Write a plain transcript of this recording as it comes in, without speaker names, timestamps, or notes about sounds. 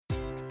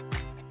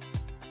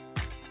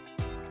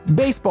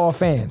Baseball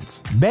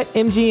fans,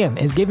 BetMGM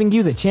is giving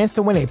you the chance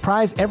to win a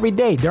prize every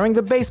day during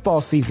the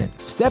baseball season.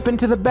 Step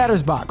into the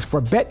batter's box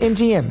for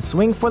BetMGM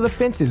Swing for the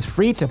Fences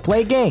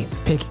free-to-play game.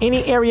 Pick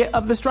any area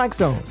of the strike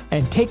zone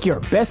and take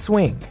your best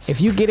swing. If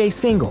you get a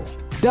single,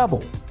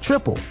 double,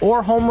 triple,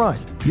 or home run,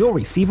 you'll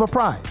receive a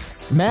prize.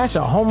 Smash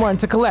a home run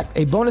to collect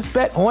a bonus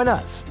bet on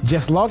us.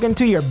 Just log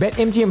into your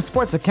BetMGM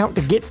Sports account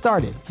to get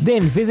started.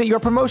 Then visit your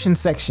promotion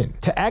section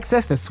to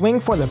access the Swing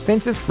for the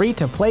Fences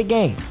free-to-play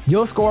game.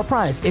 You'll score a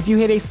prize if you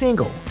hit a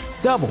single,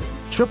 double,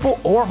 triple,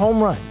 or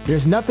home run.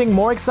 There's nothing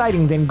more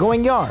exciting than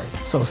going yard.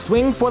 So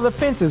swing for the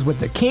fences with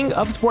the king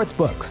of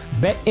sportsbooks.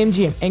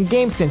 BetMGM and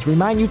GameSense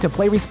remind you to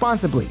play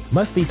responsibly.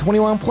 Must be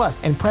 21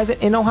 plus and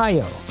present in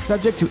Ohio.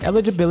 Subject to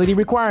eligibility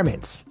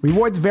requirements.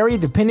 Rewards vary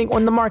depending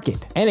on the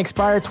market and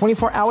expire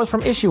 24 hours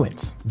from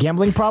issuance.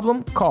 Gambling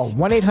problem? Call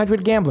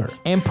 1-800-GAMBLER.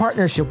 In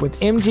partnership with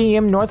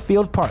MGM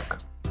Northfield Park.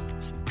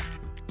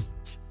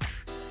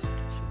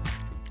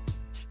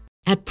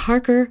 At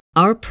Parker,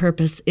 our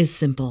purpose is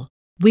simple.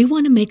 We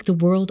want to make the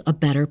world a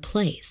better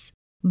place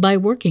by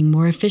working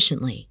more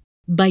efficiently,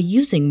 by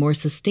using more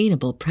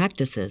sustainable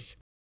practices,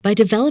 by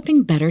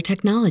developing better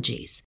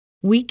technologies.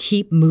 We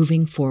keep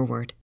moving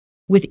forward.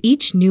 With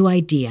each new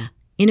idea,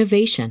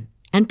 innovation,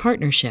 and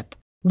partnership,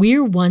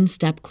 we're one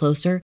step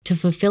closer to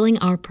fulfilling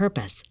our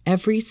purpose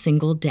every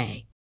single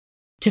day.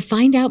 To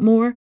find out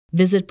more,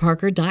 visit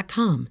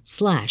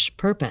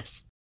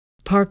parker.com/purpose.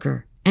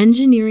 Parker,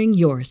 engineering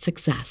your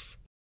success.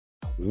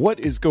 What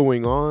is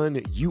going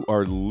on? You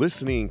are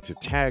listening to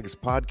Tags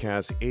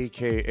Podcast,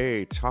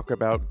 aka Talk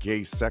About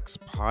Gay Sex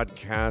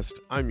Podcast.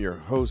 I'm your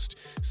host,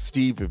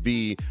 Steve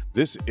V.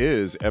 This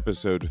is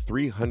episode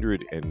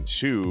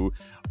 302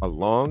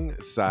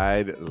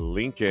 alongside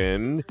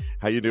Lincoln.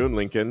 How you doing,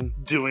 Lincoln?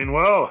 Doing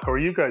well. How are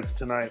you guys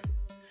tonight?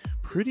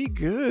 Pretty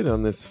good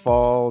on this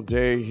fall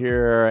day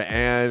here.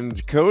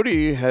 And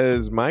Cody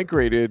has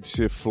migrated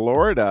to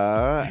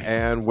Florida.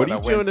 And what are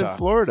you doing in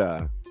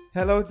Florida?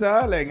 Hello,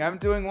 darling. I'm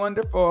doing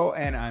wonderful,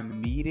 and I'm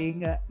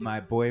meeting my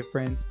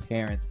boyfriend's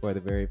parents for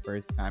the very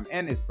first time,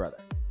 and his brother.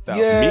 So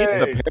meet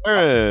the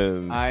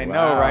parents. I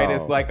know, right?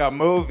 It's like a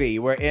movie.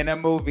 We're in a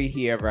movie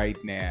here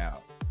right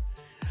now.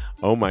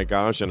 Oh my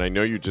gosh, and I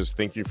know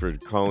thank you for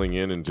calling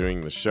in and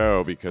doing the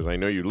show, because I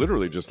know you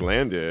literally just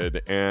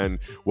landed. And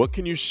what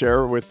can you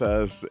share with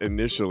us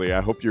initially? I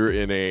hope you're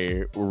in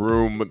a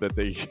room that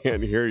they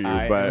can't hear you,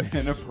 but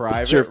in a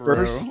private your room.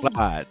 First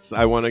thoughts.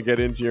 I want to get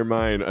into your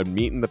mind on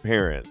meeting the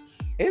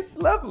parents. It's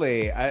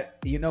lovely.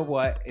 You know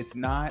what? It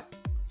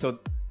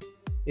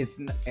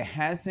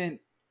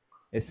hasn't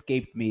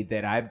escaped me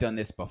that I've done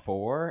this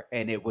before,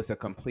 and it was a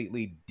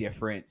completely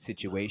different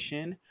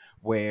situation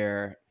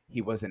where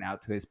he wasn't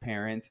out to his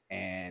parents,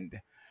 and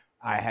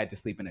I had to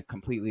sleep in a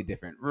completely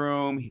different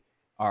room.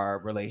 Our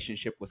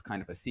relationship was kind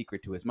of a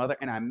secret to his mother,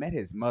 and I met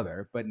his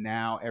mother, but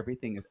now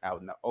everything is out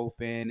in the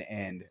open,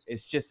 and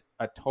it's just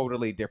a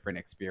totally different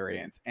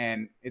experience.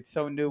 And it's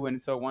so new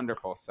and so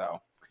wonderful. So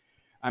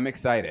I'm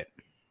excited.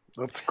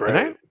 That's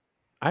great.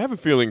 I have a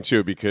feeling,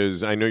 too,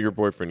 because I know your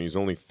boyfriend, he's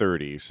only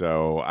 30.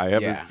 So I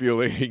have a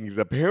feeling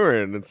the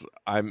parents,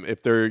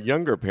 if they're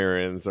younger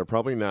parents, are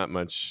probably not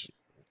much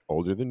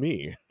older than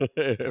me,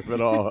 if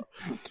at all.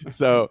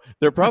 So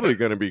they're probably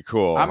going to be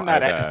cool. I'm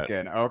not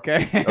asking,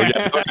 okay? Do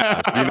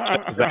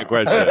not ask that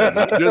question.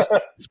 I'm just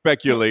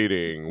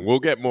speculating. We'll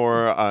get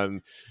more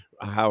on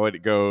how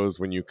it goes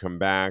when you come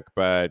back,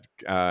 but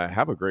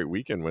have a great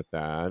weekend with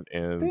that.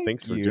 And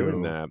thanks for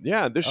doing that.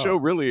 Yeah, this show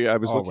really, I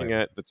was looking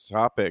at the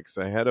topics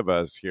ahead of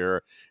us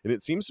here, and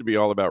it seems to be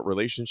all about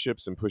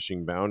relationships and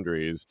pushing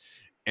boundaries.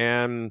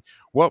 And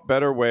what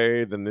better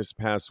way than this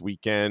past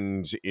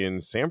weekend in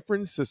San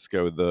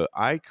Francisco? The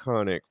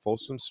iconic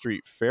Folsom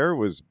Street Fair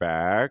was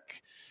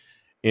back.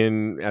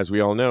 As we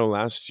all know,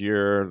 last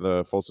year,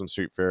 the Folsom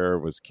Street Fair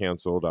was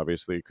canceled,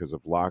 obviously, because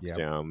of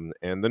lockdown. Yep.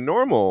 And the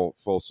normal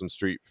Folsom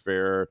Street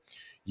Fair,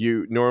 they've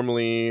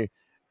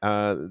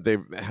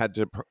had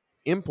to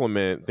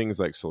implement things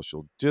like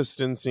social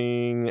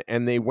distancing,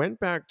 and they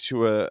went back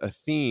to a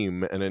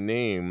theme and a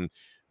name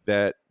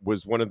that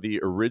was one of the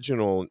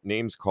original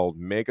names called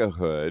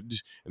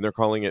Megahood, and they're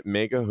calling it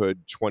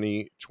Megahood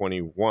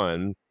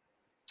 2021.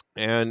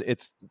 And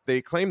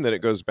they claim that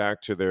it goes back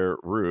to their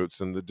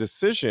roots, and the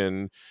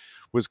decision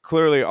was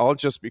clearly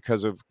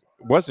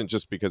wasn't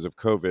just because of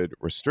COVID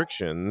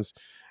restrictions.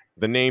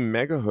 The name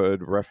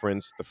Megahood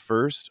referenced the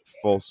first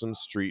Folsom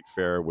Street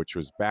Fair, which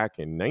was back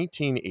in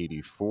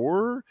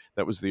 1984.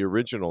 That was the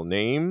original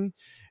name.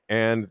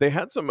 And they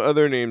had some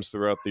other names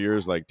throughout the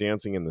years, like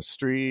Dancing in the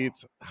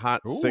Streets,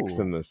 Hot Six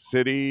in the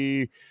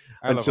City,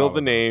 until the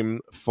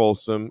name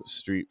Folsom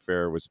Street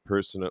Fair was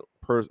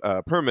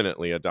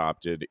permanently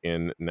adopted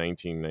in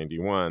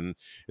 1991.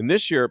 And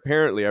this year,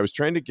 apparently, I was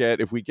trying to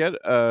get,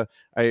 I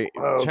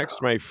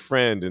text my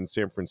friend in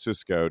San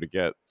Francisco to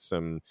get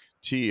some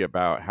tea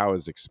about how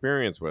his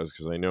experience was,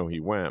 because I know he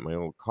went, my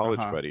old college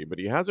buddy, but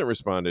he hasn't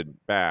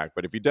responded back.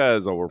 But if he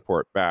does, I'll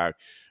report back.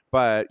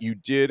 But you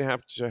did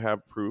have to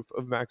have proof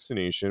of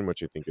vaccination,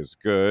 which I think is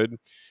good.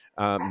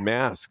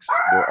 Masks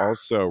were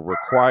also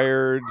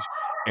required,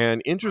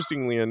 And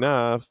interestingly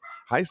enough,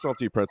 hi,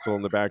 Salty Pretzel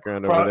in the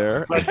background over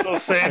there. Pretzel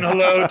saying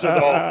hello to the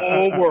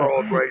whole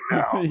world right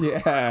now.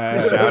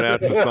 Yeah. Shout out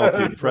to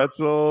Salty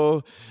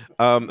Pretzel.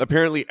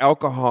 Apparently,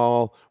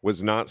 alcohol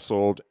was not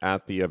sold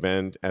at the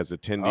event, as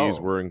attendees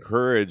were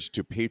encouraged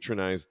to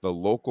patronize the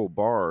local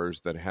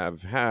bars that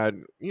have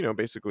had,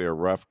 basically a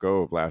rough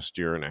go of last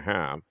year and a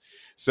half.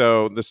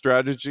 So the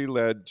strategy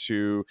led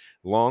to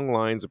long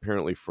lines,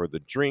 apparently, for the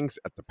drinks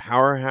at the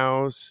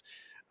Powerhouse,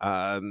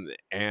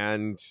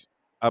 and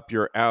up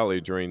your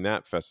alley during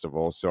that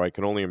festival. So I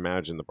can only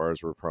imagine the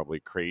bars were probably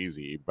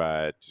crazy.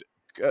 But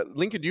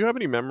Lincoln, do you have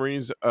any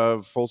memories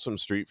of Folsom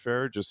Street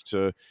Fair, just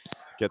to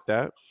get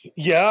that?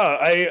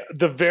 Yeah,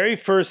 the very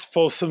first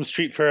Folsom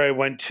Street Fair I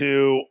went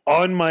to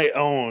on my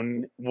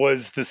own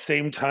was the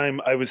same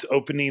time I was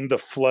opening the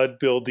Flood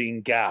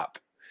Building Gap.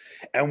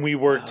 And we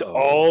worked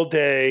all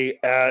day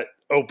at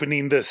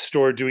opening this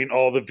store, doing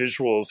all the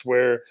visuals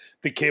where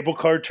the cable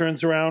car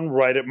turns around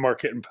right at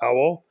Market and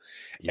Powell.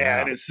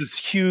 Yeah. And it's this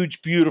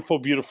huge, beautiful,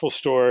 beautiful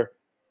store.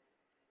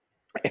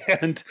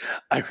 And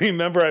I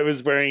remember I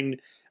was wearing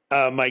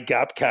my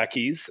Gap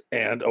khakis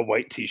and a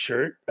white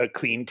t-shirt, a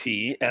clean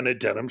tee, and a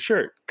denim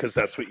shirt, because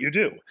that's what you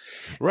do.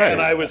 Right.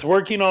 And I was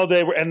working all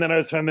day, and then I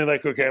was finally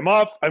like, okay, I'm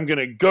off. I'm going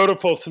to go to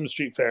Folsom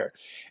Street Fair.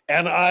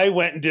 And I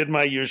went and did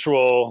my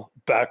usual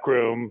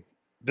backroom.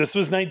 This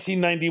was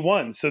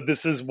 1991. So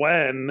this is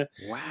when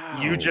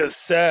you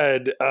just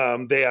said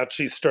they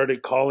actually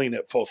started calling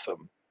it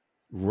Folsom.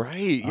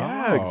 Right.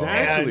 Yeah,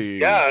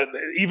 exactly. And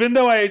even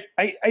though I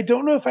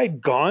don't know if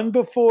I'd gone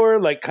before,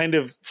 like kind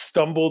of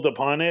stumbled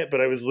upon it, but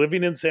I was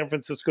living in San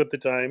Francisco at the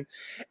time.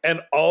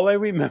 And all I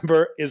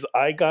remember is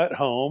I got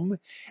home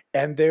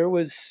and there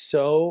was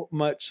so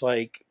much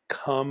like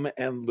cum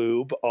and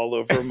lube all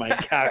over my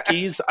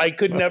khakis. I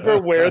could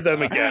never wear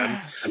them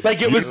again.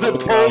 Like it was the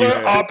polar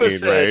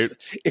opposite.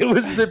 Right? It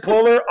was the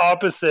polar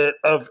opposite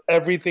of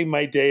everything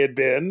my day had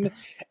been.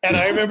 And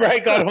I remember I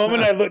got home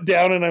and I looked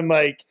down and I'm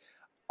like,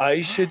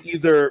 I should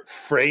either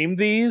frame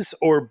these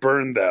or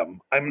burn them.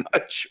 I'm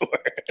not sure.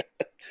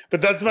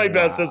 But that's my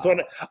best. That's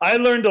one. I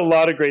learned a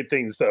lot of great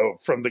things, though,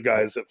 from the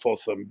guys at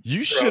Folsom.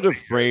 You should have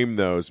framed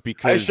those,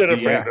 because I should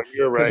have framed them.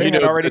 You're right. They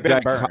had already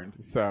been burned.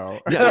 So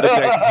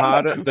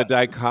the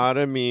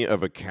dichotomy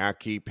of a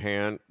khaki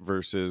pant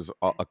versus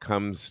a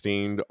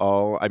cum-stained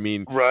all. I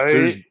mean,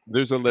 right?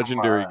 There's a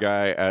legendary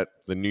guy at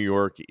the New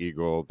York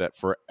Eagle that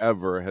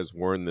forever has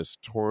worn this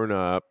torn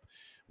up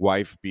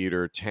wife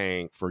beater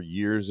tank for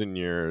years and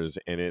years,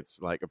 and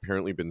it's like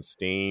apparently been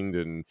stained,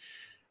 and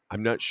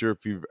I'm not sure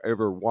if you've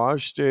ever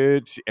washed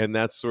it, and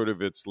that's sort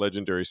of its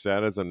legendary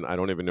status. And I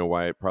don't even know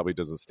why it probably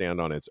doesn't stand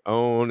on its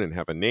own and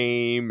have a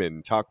name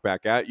and talk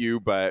back at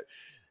you, but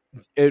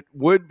it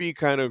would be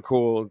kind of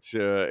cool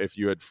if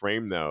you had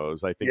framed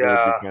those. I think it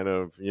would be kind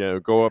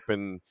of, go up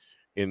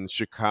in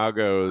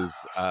Chicago's,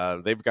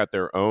 they've got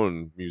their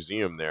own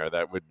museum there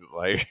that would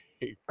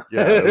it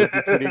would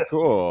be pretty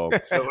cool.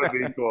 That would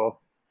be cool.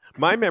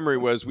 My memory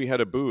was we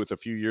had a booth a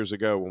few years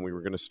ago when we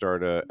were going to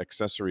start an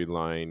accessory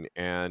line,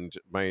 and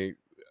my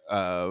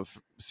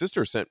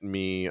sister sent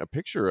me a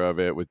picture of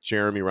it with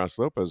Jeremy Ross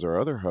Lopez, our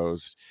other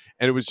host,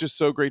 and it was just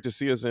so great to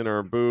see us in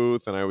our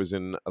booth, and I was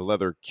in a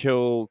leather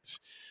kilt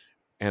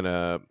and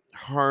a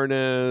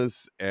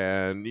harness,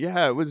 and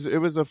it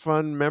was a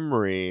fun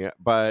memory.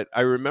 But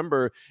I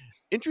remember,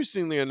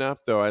 interestingly enough,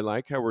 though, I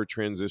like how we're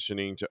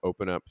transitioning to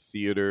open up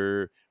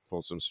theater,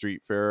 Folsom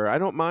Street Fair. I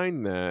don't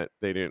mind that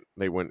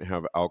they wouldn't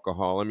have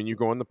alcohol. I mean, you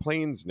go on the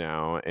planes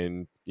now,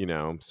 and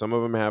some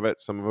of them have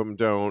it, some of them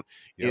don't.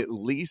 Yep. At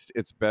least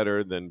it's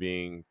better than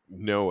being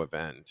no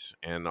event,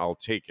 and I'll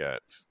take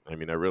it. I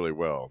mean, I really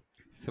will.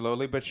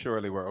 Slowly but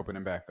surely, we're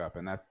opening back up,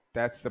 and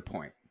that's the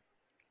point.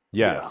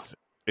 Yes. Yeah.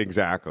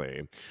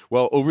 Exactly.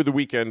 Well, over the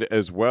weekend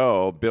as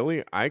well,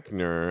 Billy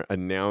Eichner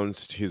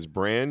announced his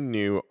brand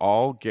new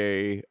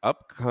all-gay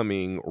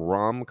upcoming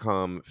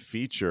rom-com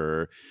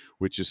feature,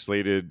 which is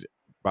slated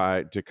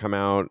to come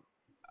out.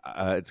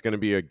 It's going to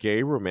be a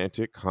gay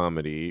romantic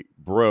comedy,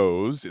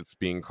 Bros, it's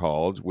being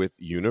called, with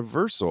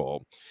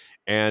Universal.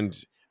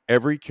 And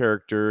every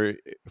character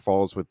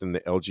falls within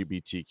the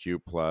LGBTQ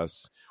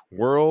plus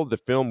world. The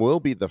film will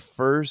be the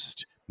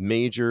first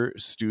major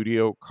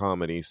studio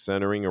comedy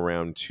centering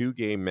around two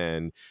gay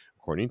men,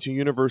 according to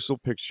Universal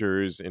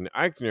Pictures, and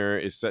Eichner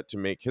is set to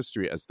make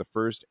history as the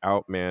first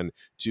out man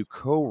to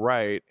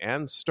co-write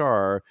and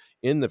star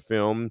in the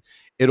film.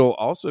 It'll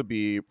also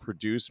be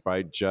produced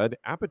by Judd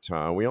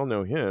Apatow. We all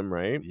know him,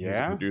 right? Yeah. He's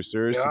a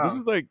producer. Yeah. So this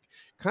is like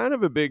kind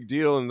of a big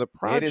deal in the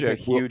project. It is a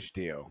huge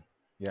deal.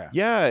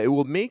 Yeah, it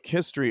will make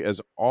history as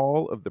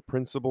all of the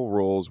principal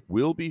roles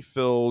will be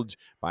filled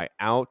by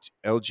out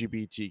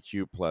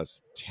LGBTQ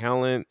plus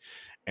talent.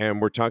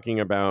 And we're talking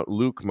about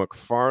Luke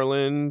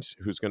McFarland,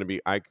 who's going to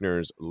be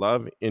Eichner's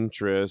love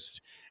interest,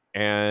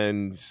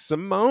 and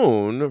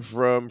Simone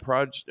from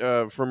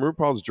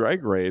RuPaul's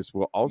Drag Race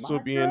will also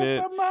be in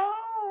it.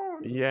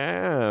 Simone.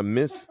 Yeah,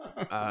 Miss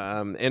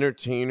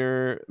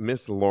entertainer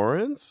Miss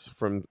Lawrence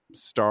from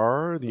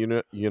Star,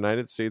 the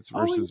United States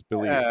versus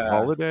Billie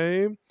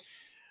Holiday.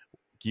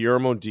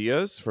 Guillermo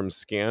Diaz from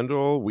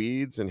Scandal,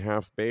 Weeds, and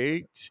Half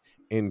Baked,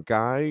 and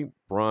Guy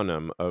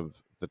Branum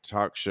of the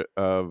talk show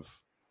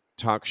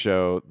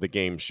The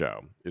Game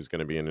Show is going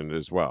to be in it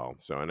as well.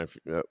 So, and if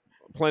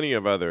plenty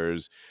of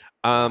others.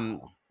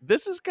 Wow.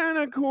 This is kind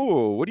of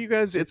cool. What do you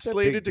guys? It's a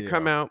slated big to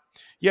come deal. out.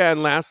 Yeah,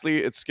 and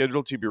lastly, it's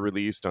scheduled to be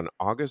released on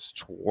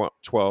August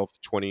 12th,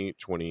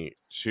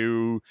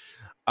 2022.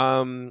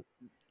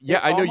 Yeah,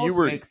 It I know you almost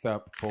were. makes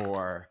up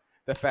for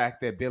the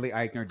fact that Billy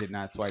Eichner did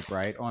not swipe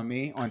right on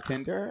me on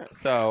Tinder,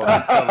 so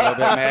I'm still a little bit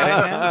mad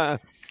at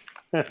him.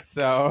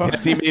 So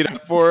Has he made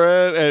up for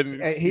it?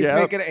 And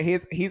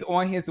he's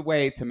on his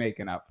way to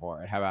making up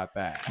for it. How about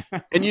that?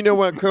 And you know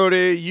what,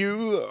 Cody?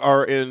 You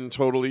are in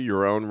totally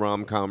your own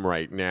rom-com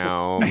right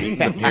now, meeting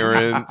the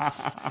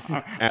parents.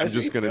 I'm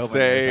just going to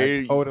say,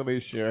 I totally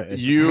should.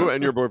 You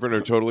and your boyfriend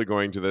are totally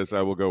going to this.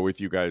 I will go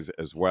with you guys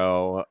as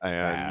well.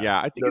 And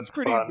yeah, I think That's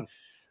fun.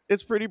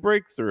 It's pretty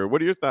breakthrough.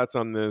 What are your thoughts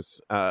on this,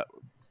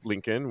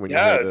 Lincoln? When you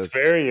Yeah, hear it's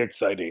this? very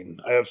exciting.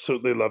 I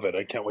absolutely love it.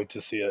 I can't wait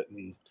to see it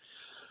and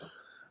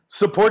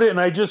support it. And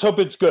I just hope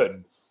it's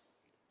good.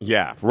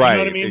 Yeah, right. You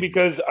know what I mean?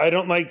 Because I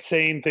don't like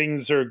saying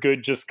things are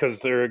good just because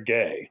they're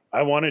gay.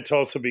 I want it to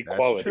also be That's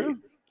quality. true.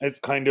 It's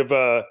kind of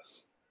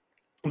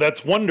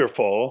that's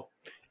wonderful.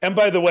 And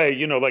by the way,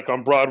 you know, like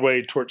on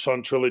Broadway, Torch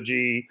Song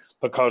Trilogy,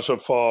 La Cage aux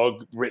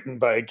Folles, written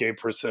by a gay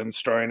person,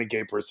 starring a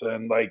gay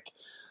person, like,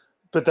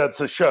 but that's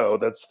a show,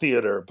 that's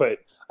theater. But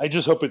I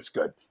just hope it's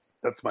good.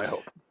 That's my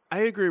hope. I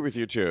agree with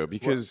you too,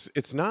 because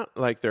it's not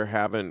like there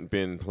haven't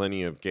been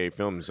plenty of gay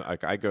films.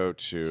 Like I've been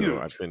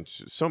to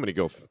so many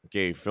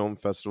gay film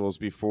festivals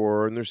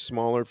before, and there's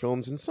smaller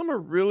films, and some are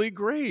really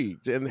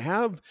great and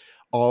have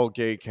all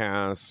gay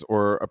casts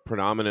or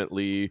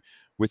predominantly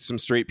with some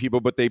straight people,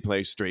 but they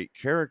play straight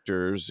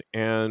characters,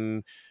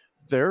 and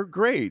they're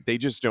great. They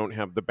just don't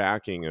have the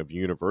backing of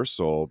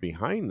Universal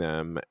behind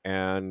them,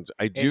 and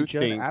I do and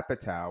Judd think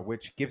Apatow,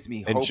 which gives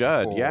me and hope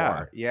Judd,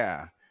 for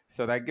yeah.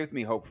 So that gives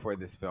me hope for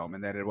this film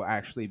and that it will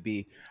actually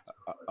be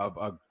of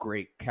a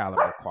great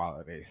caliber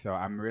quality. So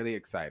I'm really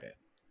excited.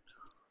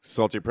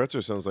 Salty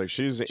Pretzer sounds like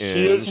she's in.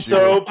 She is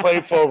so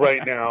playful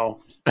right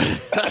now.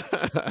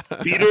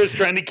 Peter is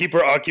trying to keep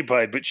her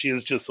occupied, but she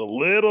is just a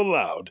little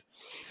loud.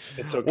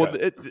 It's okay. Well,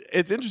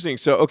 it's interesting.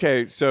 So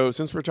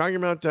since we're talking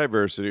about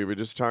diversity, we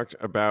just talked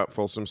about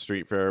Folsom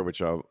Street Fair,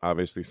 which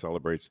obviously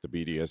celebrates the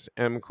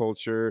BDSM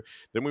culture.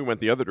 Then we went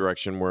the other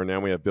direction where now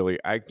we have Billy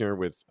Eichner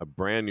with a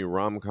brand new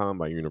rom-com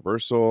by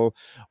Universal.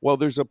 Well,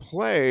 there's a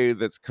play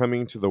that's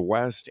coming to the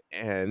West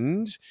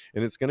End,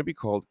 and it's going to be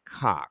called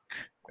Cock.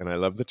 And I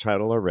love the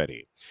title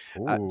already.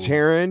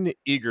 Taron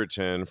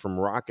Egerton from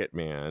Rocket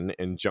Man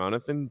and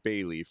Jonathan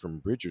Bailey from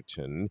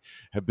Bridgerton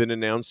have been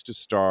announced to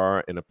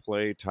star in a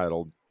play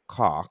titled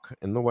Cock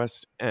in the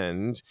West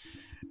End.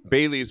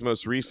 Bailey's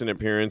most recent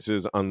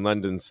appearances on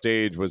London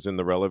stage was in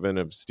the relevant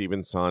of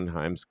Stephen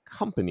Sondheim's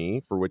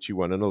Company, for which he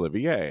won an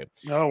Olivier.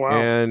 Oh, wow.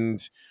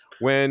 And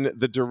when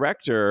the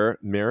director,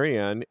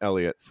 Marianne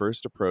Elliott,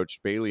 first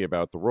approached Bailey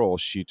about the role,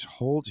 she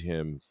told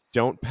him,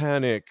 "Don't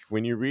panic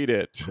when you read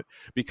it,"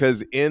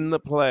 because in the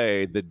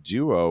play, the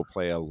duo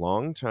play a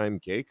longtime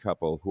gay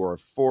couple who are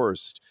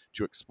forced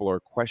to explore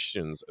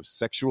questions of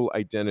sexual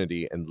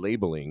identity and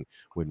labeling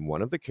when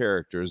one of the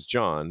characters,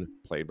 John,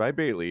 played by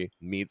Bailey,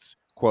 meets,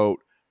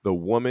 quote, the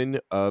woman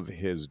of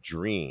his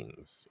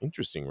dreams.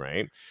 Interesting,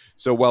 right?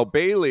 So while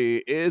Bailey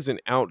is an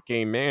out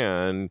gay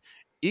man,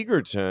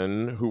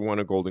 Egerton, who won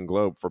a Golden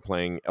Globe for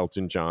playing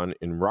Elton John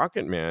in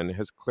Rocket Man,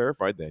 has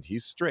clarified that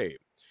he's straight.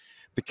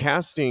 The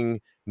casting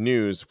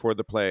news for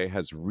the play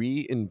has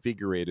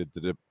reinvigorated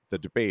the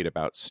debate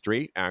about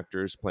straight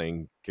actors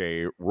playing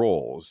gay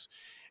roles.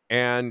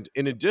 And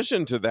in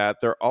addition to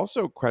that, they're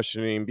also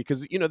questioning,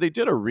 because, you know, they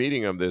did a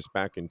reading of this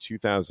back in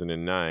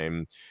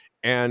 2009,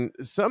 and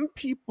some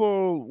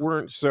people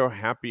weren't so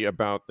happy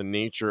about the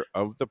nature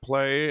of the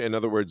play. In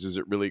other words, is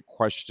it really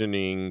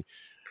questioning,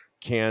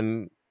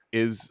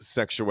 is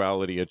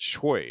sexuality a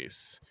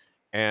choice?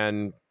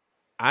 And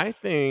I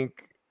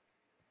think,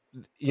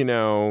 you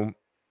know,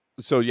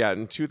 so yeah,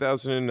 in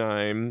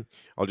 2009,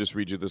 I'll just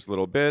read you this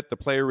little bit. The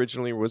play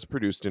originally was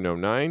produced in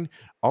 2009,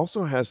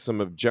 also has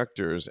some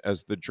objectors,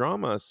 as the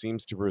drama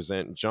seems to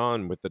present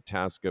John with the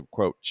task of,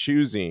 quote,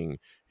 choosing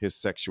his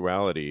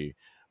sexuality.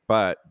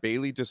 But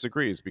Bailey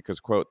disagrees because,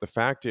 quote, the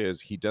fact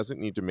is he doesn't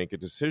need to make a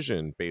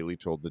decision, Bailey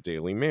told the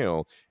Daily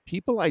Mail.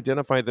 People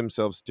identify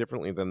themselves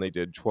differently than they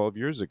did 12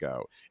 years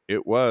ago.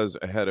 It was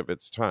ahead of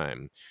its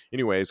time.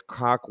 Anyways,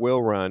 Cock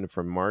will run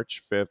from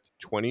March 5th,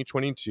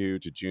 2022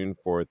 to June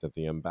 4th at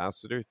the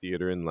Ambassador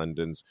Theatre in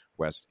London's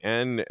West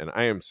End. And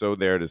I am so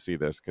there to see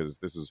this because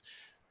this is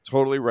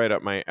totally right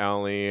up my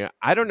alley.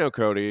 I don't know,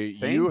 Cody.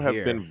 Same you have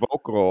here. been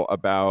vocal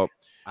about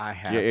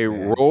gay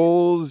been.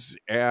 roles.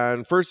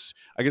 And first,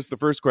 I guess the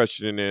first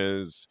question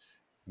is,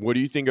 what do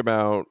you think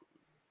about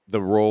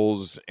the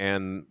roles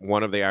and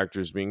one of the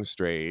actors being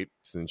straight,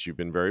 since you've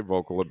been very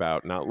vocal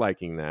about not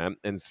liking that?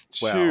 And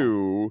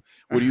two,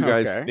 what do you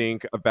guys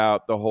think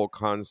about the whole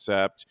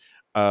concept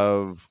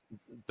of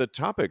the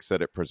topics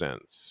that it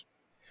presents?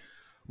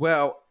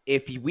 Well,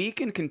 if we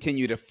can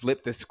continue to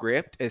flip the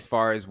script as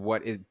far as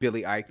what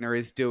Billy Eichner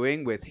is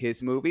doing with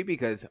his movie,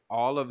 because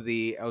all of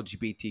the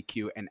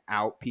LGBTQ and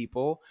out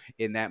people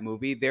in that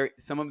movie,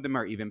 some of them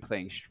are even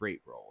playing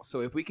straight roles.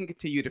 So if we can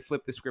continue to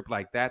flip the script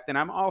like that, then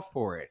I'm all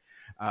for it.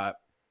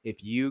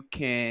 If you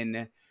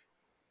can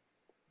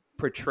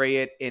portray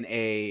it in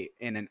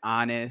an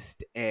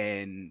honest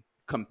and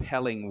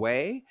compelling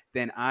way,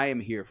 then I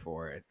am here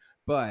for it.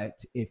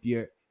 But if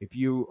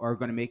you are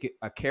going to make it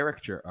a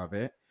caricature of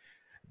it,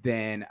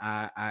 then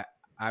I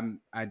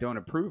don't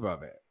approve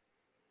of it.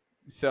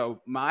 So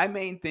my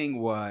main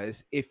thing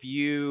was, if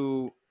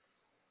you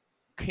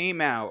came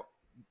out,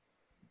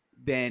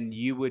 then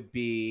you would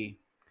be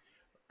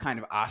kind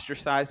of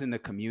ostracized in the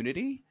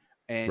community,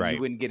 and Right.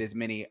 you wouldn't get as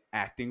many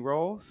acting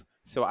roles.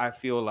 So I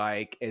feel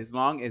like as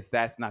long as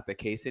that's not the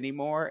case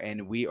anymore,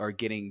 and we are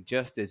getting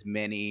just as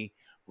many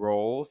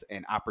roles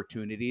and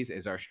opportunities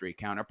as our straight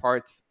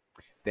counterparts,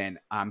 then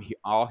I'm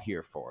all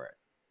here for it.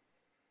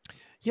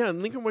 Yeah,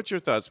 and Lincoln, what's your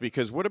thoughts?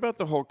 Because what about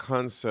the whole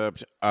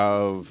concept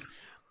of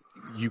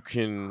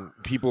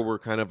people were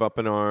kind of up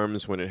in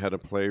arms when it had a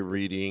play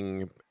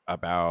reading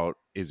about,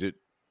 is it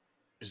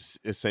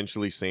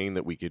essentially saying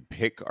that we could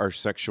pick our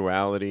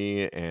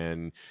sexuality,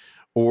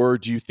 or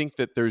do you think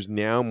that there's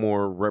now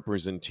more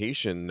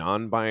representation,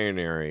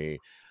 non-binary,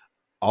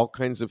 all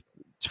kinds of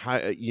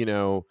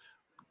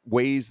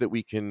ways that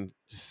we can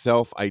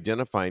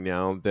self-identify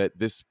now, that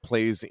this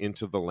plays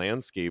into the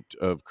landscape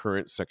of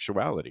current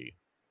sexuality?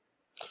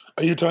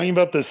 Are you talking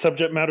about the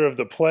subject matter of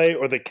the play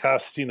or the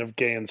casting of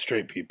gay and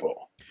straight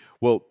people?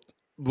 Well,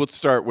 let's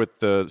start with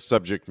the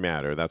subject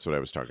matter. That's what I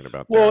was talking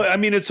about there. Well, I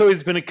mean, it's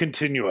always been a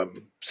continuum.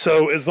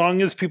 So as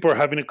long as people are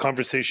having a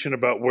conversation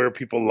about where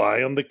people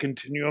lie on the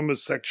continuum of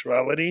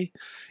sexuality,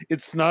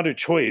 it's not a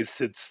choice.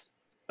 It's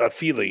a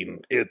feeling.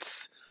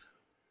 It's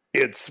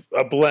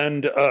a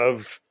blend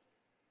of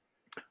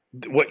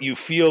what you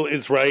feel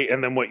is right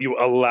and then what you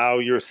allow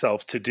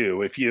yourself to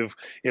do. If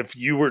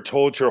you were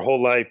told your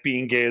whole life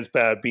being gay is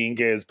bad, being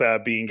gay is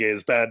bad, being gay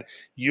is bad,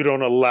 you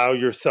don't allow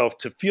yourself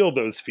to feel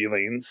those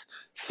feelings.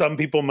 Some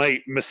people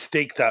might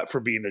mistake that for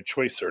being a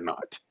choice or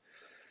not.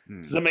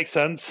 Does that make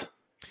sense?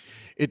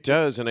 It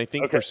does, and I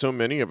think for so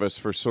many of us,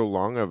 for so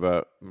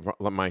long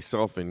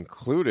myself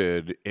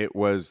included, it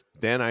was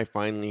then I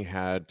finally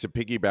had to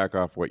piggyback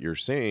off what you're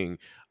saying.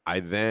 I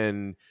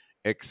then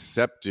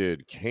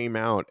came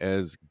out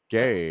as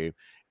gay,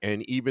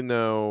 and even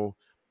though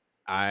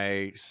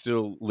I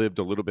still lived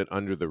a little bit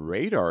under the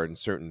radar in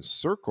certain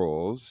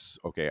circles,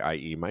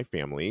 i.e. my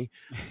family,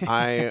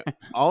 I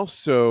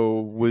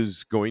also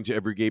was going to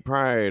every gay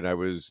pride. I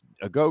was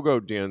a go-go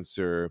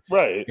dancer.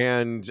 Right.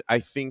 And I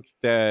think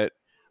that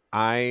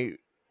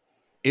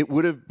it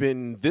would have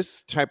been,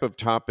 this type of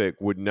topic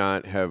would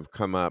not have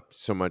come up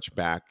so much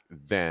back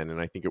then.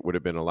 And I think it would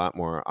have been a lot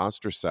more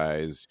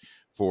ostracized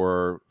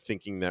for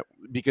thinking that,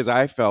 because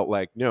I felt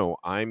like, no,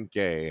 I'm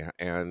gay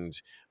and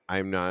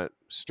I'm not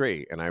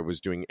straight. And I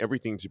was doing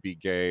everything to be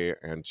gay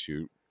and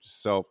to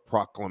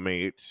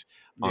self-proclamate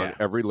on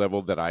every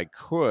level that I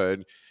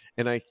could.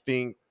 And I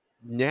think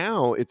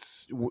now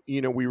it's,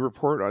 we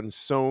report on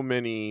so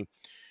many,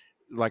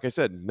 like I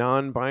said,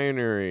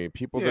 non-binary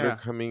people that are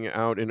coming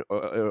out in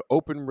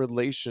open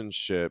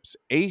relationships.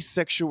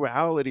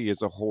 Asexuality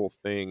is a whole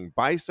thing.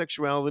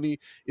 Bisexuality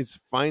is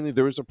finally,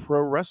 there was a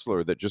pro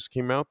wrestler that just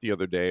came out the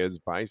other day as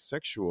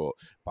bisexual.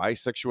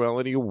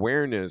 Bisexuality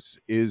awareness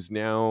is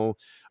now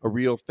a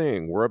real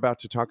thing. We're about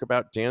to talk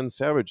about Dan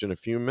Savage in a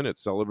few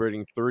minutes,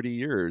 celebrating 30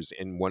 years.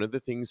 And one of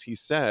the things he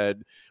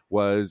said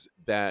was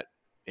that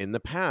in the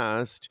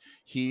past,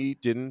 he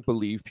didn't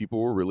believe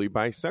people were really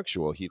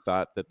bisexual. He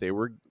thought that they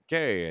were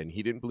gay, and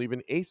he didn't believe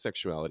in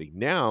asexuality.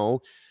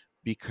 Now,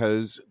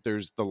 because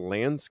the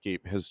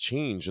landscape has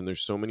changed and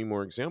there's so many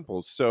more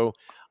examples. So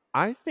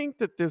I think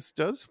that this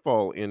does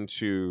fall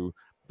into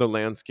the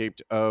landscape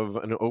of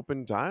an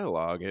open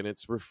dialogue, and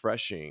it's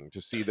refreshing to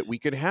see that we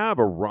could have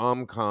a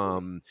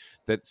rom-com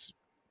that's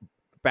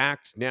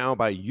backed now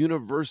by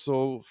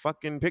Universal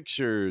fucking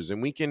Pictures,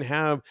 and we can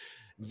have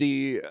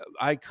the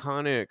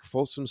iconic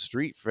Folsom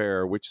Street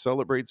Fair, which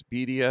celebrates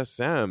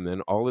BDSM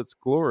in all its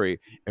glory.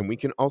 And we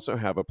can also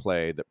have a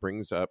play that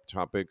brings up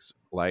topics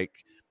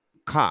like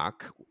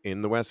cock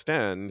in the West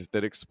End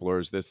that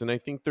explores this. And I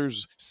think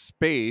there's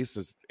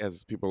space,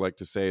 as people like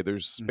to say,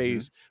 there's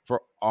space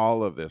for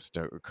all of this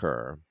to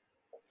occur.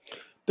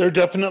 There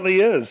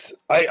definitely is.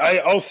 I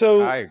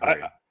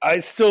agree. I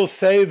still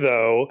say,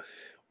 though,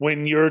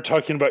 when you're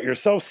talking about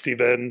yourself,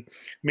 Stephen,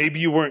 maybe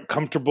you weren't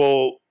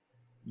comfortable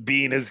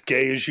being as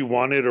gay as you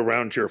wanted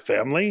around your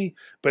family,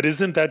 but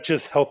isn't that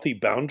just healthy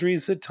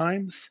boundaries at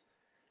times?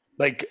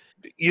 Like,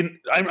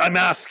 I'm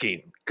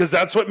asking because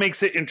that's what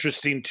makes it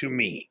interesting to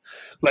me.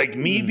 Like,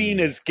 me being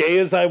as gay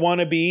as I want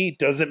to be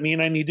doesn't mean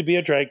I need to be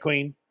a drag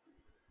queen.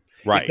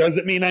 Right. It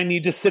doesn't mean I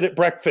need to sit at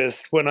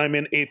breakfast when I'm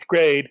in 8th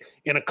grade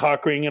in a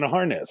cock ring and a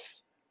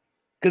harness,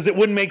 because it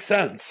wouldn't make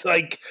sense.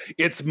 Like,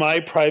 it's my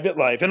private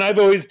life. And I've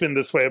always been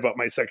this way about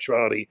my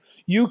sexuality.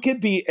 You could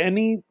be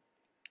any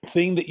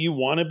thing that you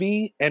want to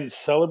be and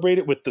celebrate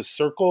it with the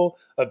circle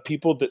of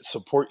people that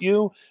support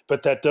you.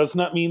 But that does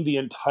not mean the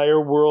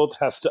entire world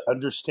has to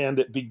understand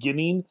it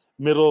beginning,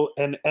 middle,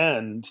 and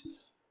end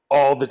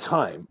all the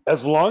time.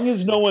 As long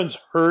as no one's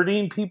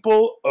hurting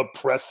people,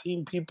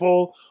 oppressing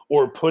people,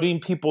 or putting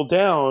people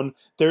down,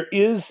 there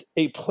is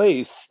a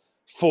place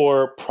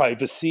for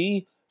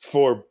privacy,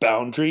 for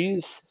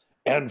boundaries,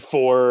 and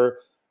for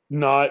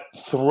not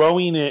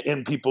throwing it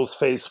in people's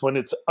face when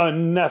it's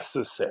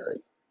unnecessary.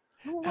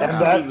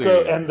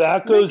 Absolutely. And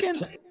that goes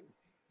Lincoln, to,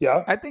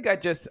 yeah. I think I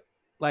just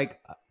like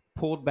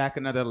pulled back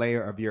another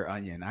layer of your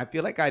onion. I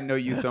feel like I know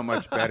you so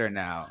much better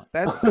now.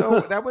 That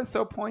was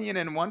so poignant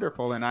and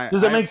wonderful, and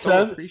Does that make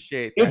sense?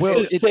 Appreciate that.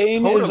 It's the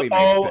same totally as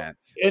all, makes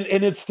sense.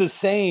 and it's the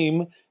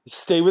same.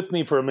 Stay with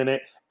me for a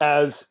minute.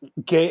 As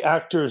gay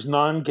actors,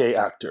 non-gay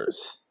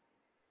actors,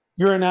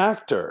 you're an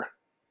actor.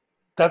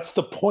 That's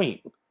the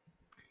point.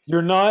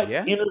 You're not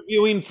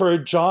interviewing for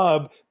a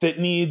job that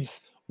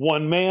needs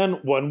one man,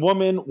 one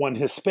woman, one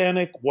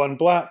Hispanic, one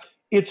Black.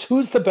 It's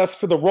who's the best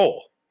for the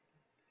role.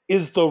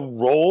 Is the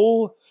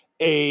role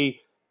a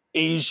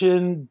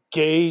Asian,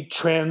 gay,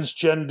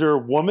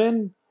 transgender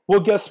woman? Well,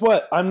 guess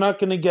what? I'm not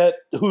going to get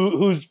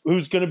who's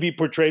going to be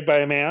portrayed by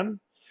a man.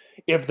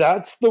 If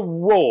that's the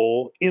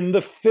role in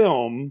the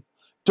film,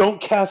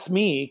 don't cast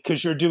me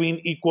because you're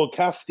doing equal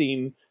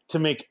casting to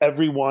make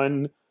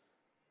everyone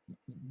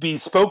be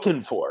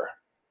spoken for.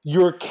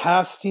 You're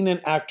casting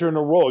an actor in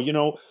a role. You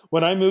know,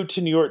 when I moved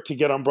to New York to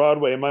get on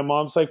Broadway, my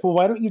mom's like, well,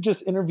 why don't you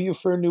just interview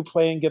for a new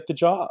play and get the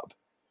job?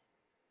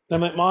 And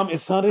I'm like, Mom,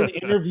 it's not an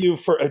interview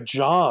for a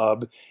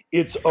job.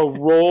 It's a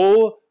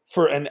role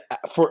for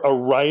a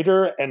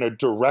writer and a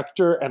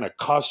director and a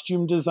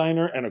costume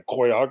designer and a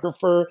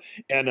choreographer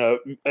and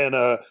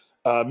a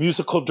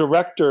musical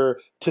director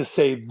to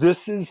say,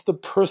 this is the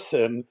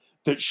person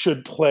that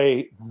should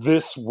play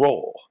this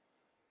role.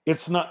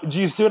 It's not, do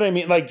you see what I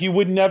mean? Like, you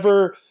would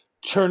never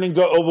turn and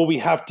go, oh, well, we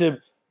have to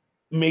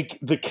make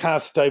the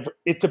cast diverse.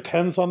 It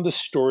depends on the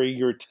story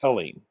you're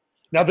telling.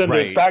 Now, then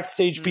there's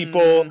backstage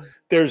people,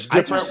 there's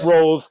different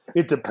roles.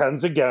 It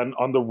depends, again,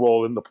 on the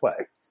role in the play.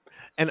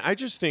 And I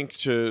just think,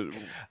 to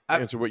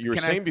answer what you were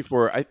saying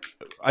before,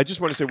 I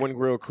just want to say one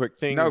real quick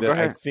thing. No, go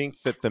ahead. I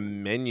think that the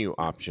menu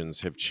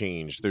options have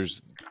changed.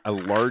 There's a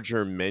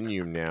larger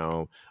menu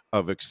now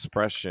of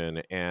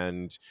expression,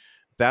 and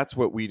that's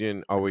what we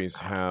didn't always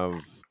have.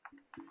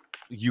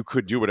 You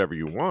could do whatever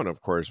you want,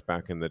 of course,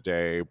 back in the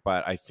day,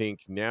 but I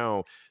think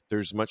now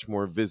there's much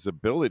more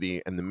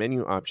visibility, and the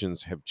menu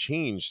options have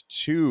changed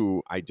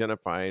to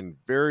identify in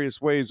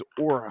various ways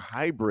or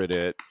hybrid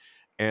it,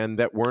 and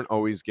that weren't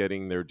always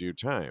getting their due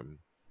time.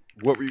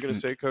 What were you going to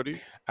say,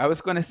 Cody? I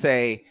was going to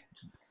say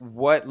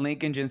what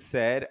Lincoln just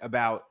said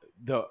about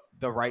the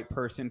right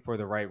person for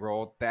the right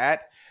role.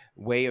 That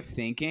way of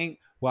thinking,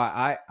 well,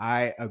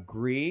 I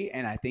agree,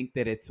 and I think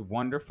that it's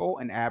wonderful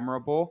and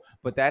admirable,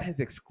 but that has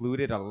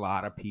excluded a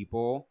lot of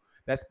people.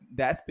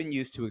 That's been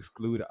used to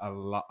exclude a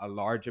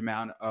large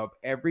amount of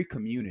every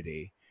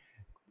community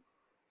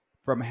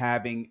from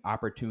having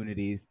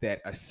opportunities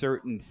that a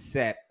certain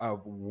set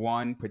of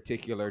one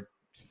particular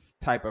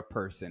type of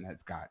person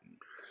has gotten.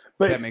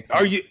 But that makes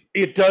sense?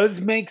 It does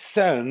make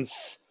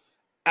sense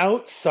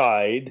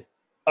outside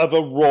of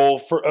a role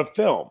for a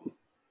film.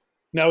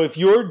 Now, if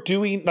you're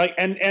doing like,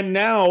 and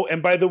now,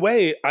 and by the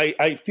way,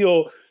 I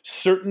feel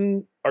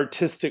certain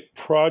artistic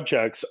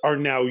projects are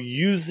now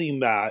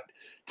using that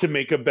to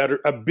make a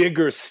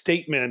bigger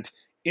statement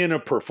in a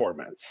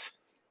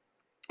performance.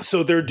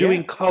 So they're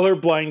doing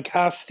colorblind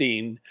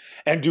casting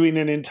and doing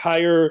an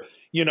entire,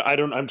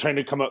 I'm trying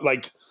to come up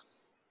like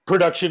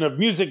production of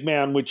Music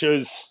Man, which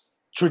is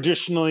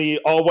traditionally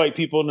all white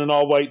people in an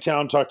all white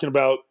town talking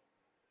about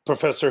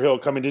Professor Hill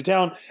coming to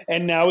town,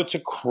 and now it's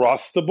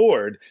across the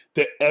board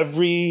that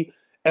every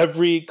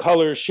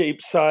color,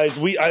 shape, size.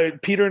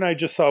 Peter and I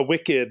just saw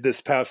Wicked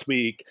this past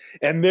week,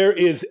 and there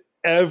is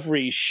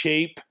every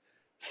shape,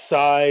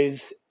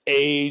 size,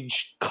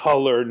 age,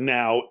 color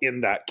now in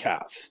that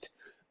cast.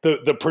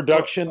 The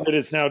production that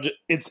is now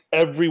it's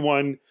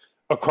everyone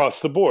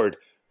across the board.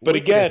 But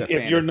Wicked again,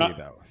 if you're not,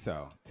 to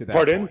that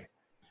pardon? point,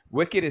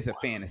 Wicked is a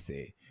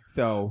fantasy.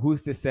 So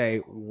who's to say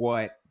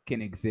what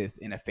can exist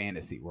in a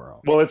fantasy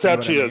world? Well, it's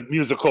actually a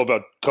musical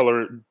about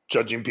color,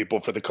 judging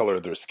people for the color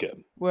of their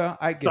skin. Well,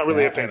 it's not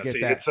really a fantasy.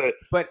 It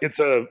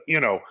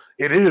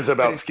is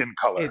about skin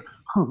color.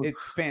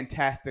 It's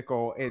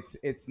fantastical.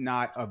 It's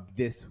not of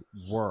this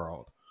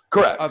world.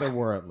 Correct. It's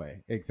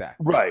otherworldly.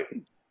 Exactly. Right.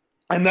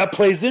 And that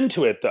plays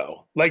into it,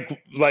 though.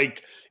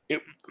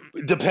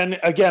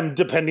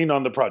 Depending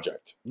on the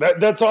project.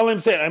 That's all I'm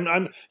saying.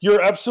 You're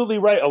absolutely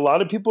right. A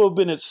lot of people have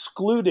been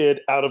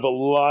excluded out of a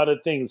lot of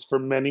things for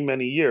many,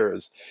 many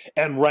years.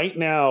 And right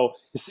now,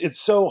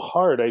 it's so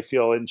hard, I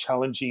feel, and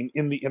challenging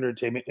in the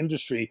entertainment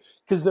industry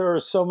because there are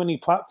so many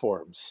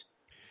platforms.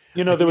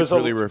 There was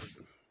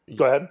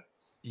go ahead.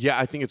 Yeah,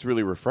 I think it's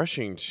really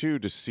refreshing, too,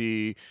 to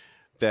see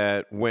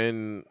that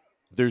when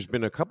there's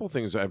been a couple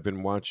things I've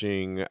been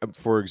watching.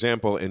 For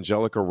example,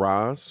 Angelica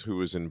Ross, who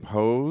was in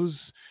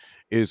Pose,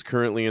 is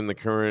currently in the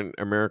current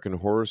American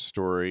Horror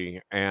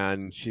Story,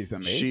 and She's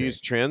amazing.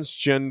 she's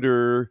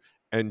transgender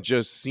and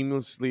just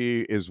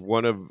seamlessly is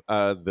one of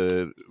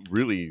the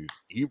really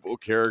evil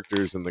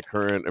characters in the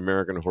current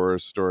American Horror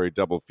Story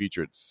double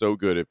feature. It's so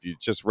good. If you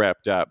just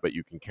wrapped up, but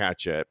you can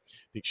catch it.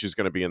 I think she's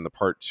going to be in the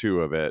part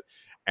 2 of it.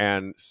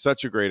 And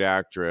such a great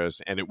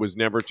actress. And it was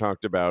never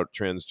talked about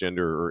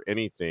transgender or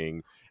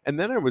anything. And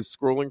then I was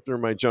scrolling through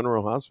my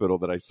General Hospital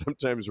that I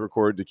sometimes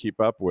record to keep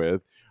up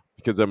with,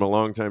 because I'm a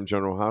longtime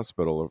General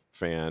Hospital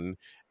fan.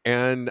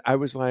 And I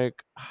was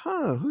like,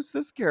 who's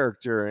this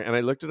character? And I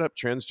looked it up,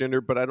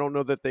 transgender, but I don't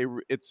know that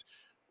it's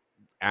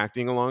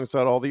acting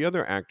alongside all the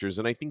other actors.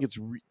 And I think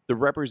the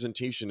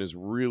representation is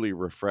really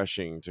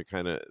refreshing to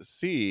kind of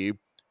see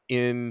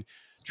in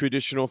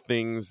traditional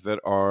things that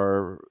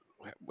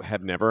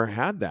have never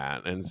had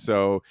that. And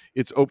so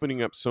it's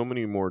opening up so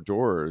many more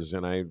doors,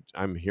 and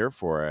I'm here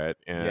for it.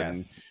 And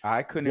yes,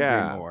 I couldn't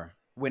agree more.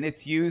 When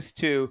it's used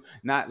to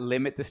not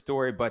limit the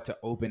story, but to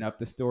open up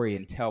the story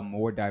and tell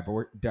more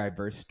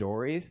diverse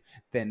stories,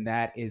 then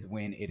that is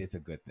when it is a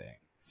good thing.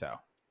 So,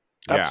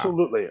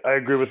 absolutely. I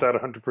agree with that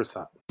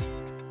 100%.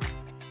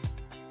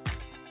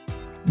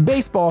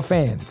 Baseball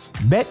fans,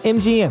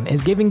 BetMGM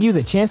is giving you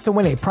the chance to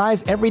win a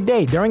prize every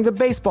day during the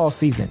baseball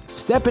season.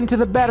 Step into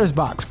the batter's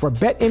box for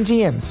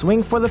BetMGM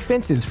Swing for the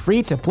Fences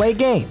free-to-play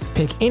game.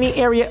 Pick any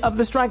area of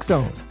the strike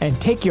zone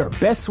and take your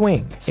best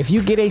swing. If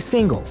you get a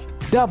single,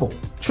 double,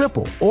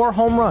 triple, or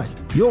home run,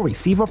 you'll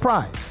receive a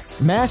prize.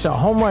 Smash a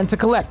home run to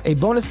collect a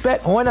bonus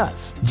bet on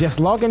us. Just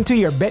log into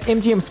your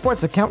BetMGM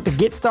Sports account to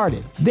get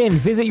started. Then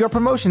visit your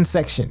promotion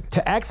section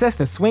to access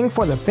the Swing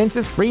for the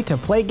Fences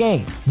free-to-play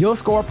game. You'll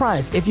score a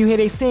prize if you hit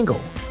a single,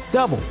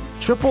 double,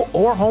 triple,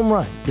 or home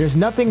run. There's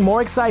nothing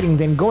more exciting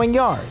than going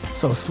yard.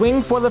 So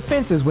swing for the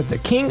fences with the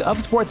king of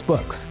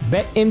sportsbooks.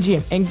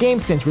 BetMGM and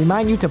GameSense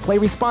remind you to play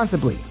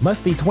responsibly.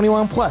 Must be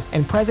 21 plus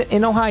and present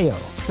in Ohio.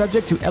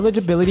 Subject to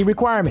eligibility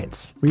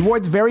requirements.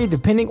 Rewards vary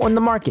depending on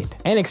the market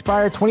and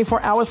expire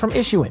 24 hours from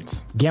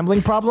issuance.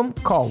 Gambling problem?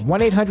 Call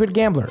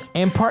 1-800-GAMBLER.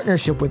 In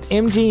partnership with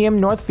MGM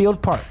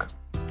Northfield Park.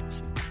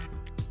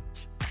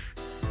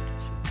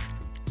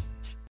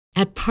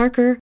 At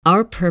Parker,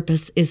 our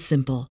purpose is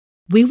simple.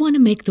 We want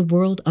to make the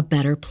world a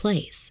better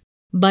place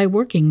by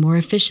working more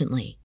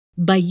efficiently,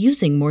 by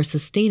using more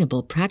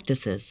sustainable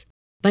practices,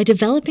 by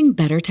developing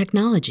better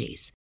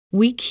technologies.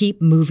 We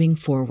keep moving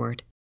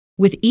forward.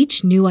 With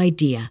each new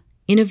idea,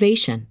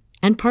 innovation,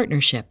 and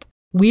partnership,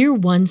 we're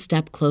one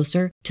step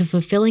closer to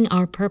fulfilling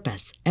our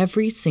purpose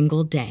every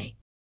single day.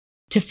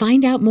 To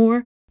find out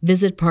more,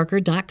 visit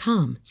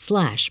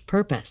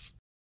parker.com/purpose.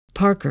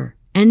 Parker,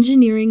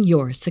 engineering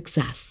your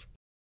success.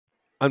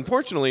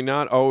 Unfortunately,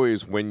 not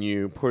always when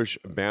you push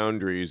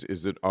boundaries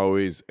is it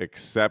always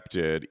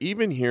accepted,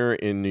 even here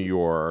in New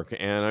York.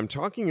 And I'm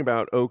talking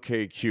about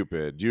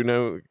OkCupid. Do you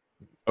know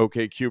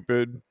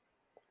OkCupid?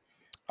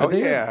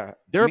 Yeah,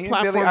 they're me a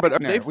platform, but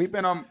we've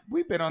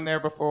been on there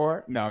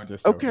before. No, I'm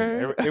just joking.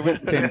 Okay. It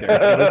was Tinder.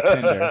 It was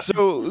Tinder.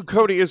 So,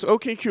 Cody, is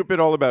OkCupid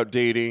all about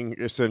dating,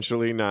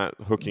 essentially, not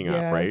hooking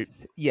up, right?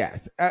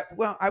 Yes.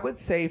 Well, I would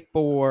say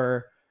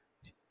for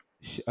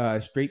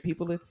straight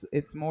people,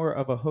 it's more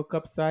of a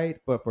hookup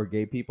site, but for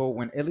gay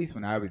people, at least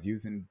when I was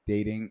using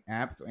dating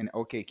apps and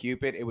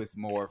OkCupid, it was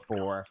more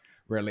for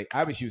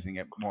I was using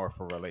it more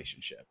for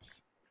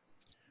relationships.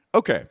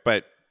 Okay,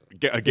 but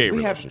a gay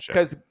relationship,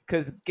 because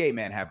gay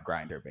men have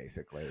Grindr,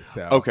 basically.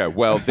 So okay,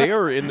 well, they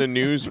are in the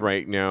news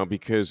right now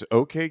because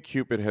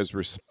OkCupid has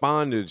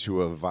responded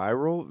to a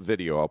viral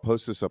video. I'll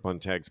post this up on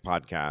Tag's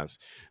podcast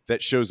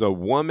that shows a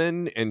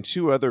woman and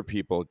 2 other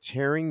people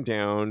tearing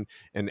down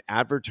an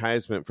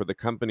advertisement for the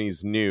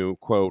company's new,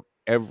 quote,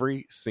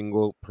 every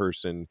single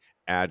person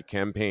ad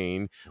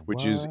campaign,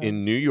 which is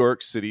in New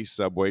York City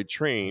subway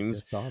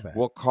trains,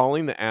 while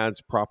calling the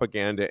ads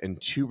propaganda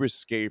and too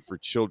risque for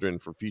children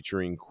for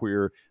featuring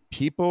queer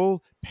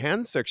people,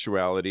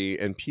 pansexuality,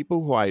 and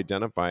people who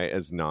identify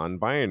as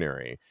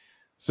non-binary.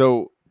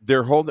 So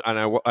they're holding,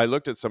 and I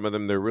looked at some of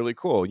them, they're really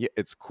cool. Yeah,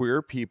 it's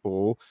queer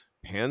people,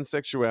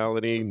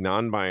 pansexuality,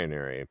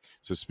 non-binary.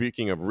 So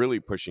speaking of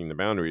really pushing the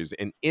boundaries,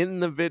 and in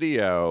the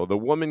video, the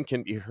woman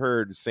can be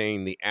heard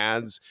saying the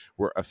ads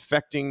were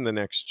affecting the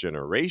next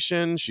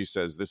generation. She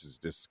says this is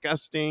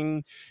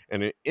disgusting.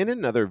 And in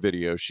another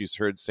video, she's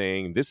heard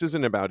saying this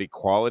isn't about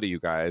equality, you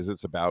guys,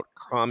 it's about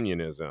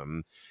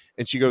communism.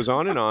 And she goes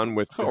on and on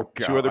with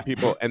 2 other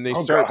people, and they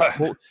start.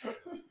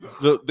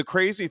 The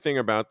crazy thing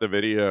about the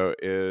video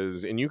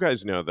is, and you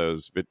guys know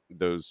those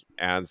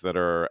ads that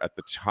are at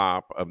the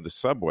top of the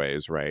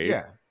subways, right?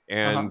 Yeah.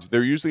 And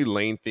they're usually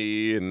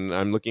lengthy. And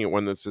I'm looking at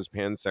one that says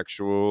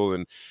pansexual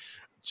and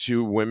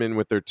 2 women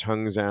with their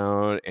tongues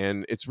out,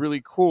 and it's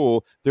really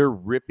cool. They're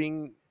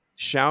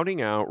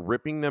shouting out,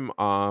 ripping them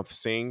off,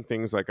 saying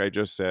things like I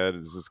just said,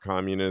 this is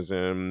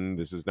communism,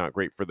 this is not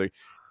great for the...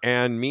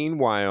 And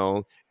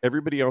meanwhile,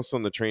 everybody else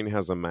on the train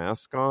has a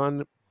mask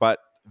on, but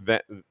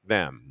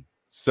them.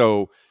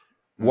 So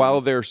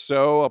while they're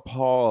so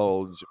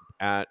appalled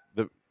at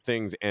the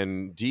things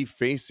and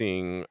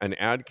defacing an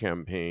ad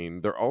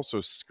campaign, they're also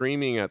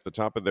screaming at the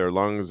top of their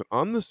lungs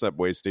on the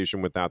subway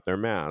station without their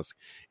mask.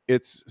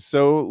 It's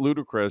so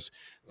ludicrous.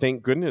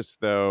 Thank goodness,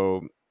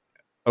 though,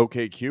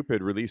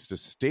 OkCupid released a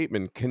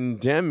statement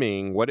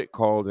condemning what it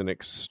called an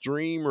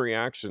extreme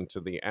reaction to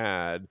the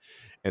ad.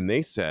 And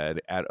they said,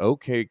 at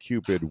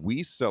OkCupid,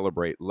 we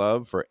celebrate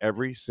love for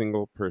every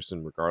single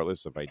person,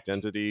 regardless of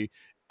identity,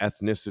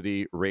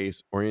 ethnicity,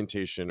 race,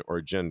 orientation,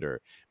 or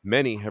gender.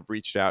 Many have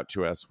reached out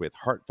to us with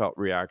heartfelt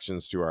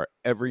reactions to our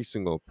Every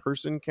Single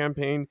Person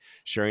campaign,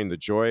 sharing the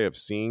joy of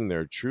seeing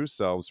their true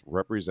selves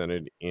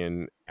represented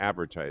in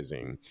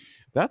advertising.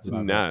 That's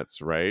Love it.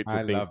 nuts, right? To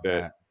I think love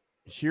that that.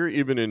 here,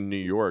 even in New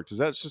York, does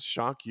that just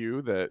shock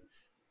you that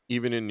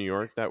even in New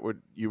York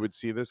you would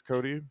see this,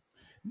 Cody?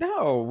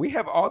 No, we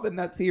have all the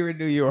nuts here in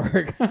New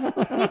York.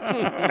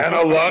 And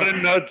a lot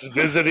of nuts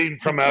visiting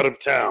from out of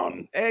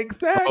town.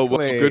 Exactly. Oh, well,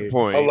 good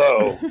point.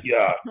 Hello.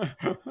 Yeah.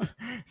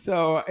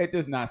 So it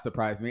does not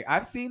surprise me.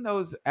 I've seen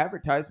those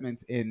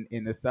advertisements in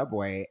the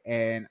subway,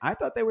 and I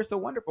thought they were so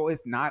wonderful.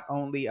 It's not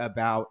only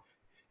about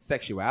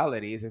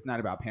sexualities. It's not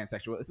about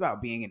pansexual. It's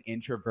about being an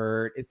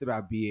introvert. It's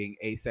about being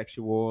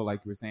asexual, like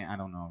you were saying. I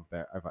don't know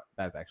if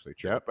that's actually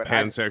true. Yep. But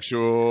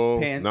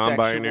Pansexual,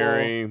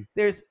 non-binary.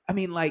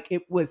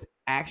 It was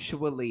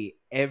actually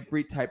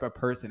every type of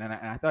person, and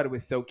I thought it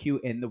was so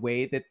cute in the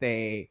way that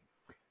they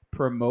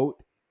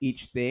promote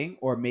each thing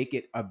or make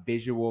it a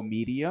visual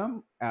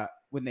medium.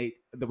 The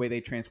way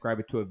they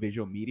transcribe it to a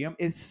visual medium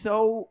is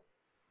so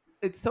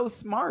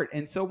smart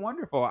and so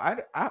wonderful.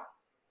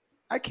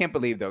 I can't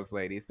believe those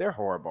ladies. They're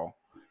horrible.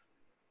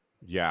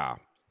 Yeah.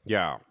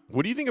 Yeah.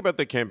 What do you think about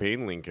the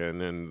campaign,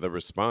 Lincoln, and the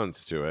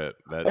response to it?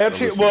 I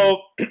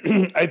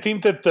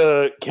think that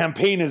the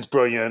campaign is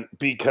brilliant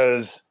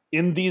because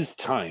in these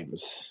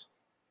times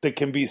that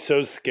can be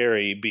so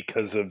scary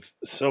because of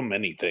so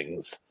many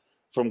things,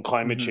 from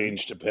climate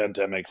change to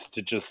pandemics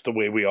to just the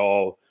way we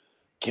all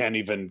can't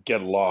even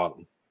get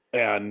along.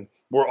 And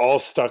we're all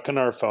stuck in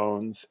our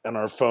phones, and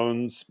our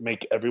phones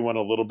make everyone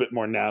a little bit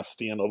more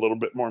nasty and a little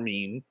bit more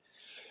mean.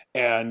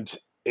 And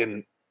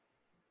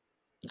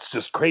it's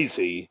just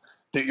crazy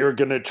that you're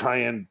going to try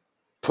and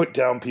put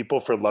down people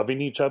for loving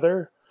each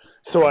other.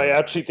 So I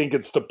actually think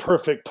it's the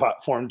perfect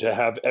platform to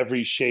have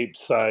every shape,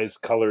 size,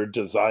 color,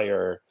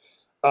 desire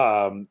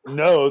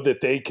know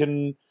that they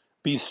can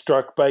be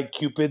struck by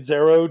Cupid's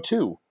arrow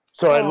too.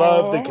 So I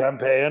love the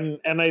campaign,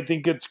 and I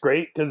think it's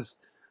great because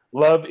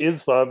love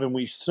is love, and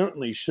we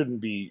certainly shouldn't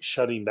be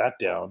shutting that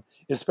down,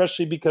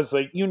 especially because,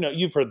 like,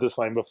 you've heard this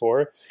line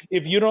before.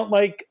 If you don't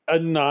like a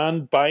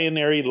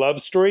non-binary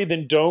love story,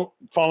 then don't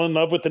fall in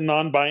love with a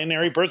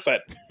non-binary person.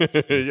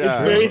 It's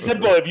very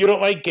simple. If you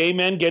don't like gay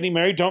men getting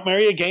married, don't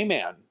marry a gay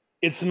man.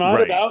 It's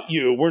not about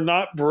you. We're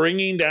not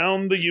bringing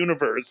down the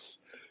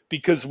universe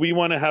because we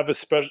want to have a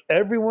special.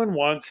 Everyone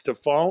wants to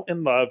fall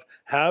in love,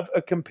 have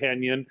a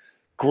companion,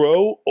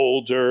 grow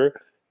older,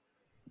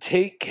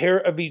 take care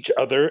of each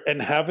other,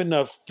 and have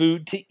enough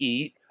food to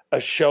eat, a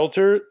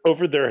shelter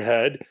over their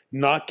head,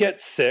 not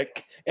get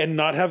sick, and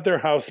not have their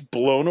house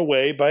blown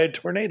away by a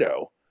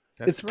tornado.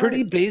 It's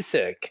pretty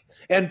basic.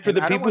 And for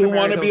the people who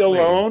want to be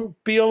alone,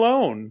 be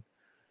alone.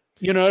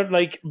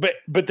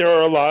 But there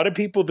are a lot of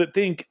people that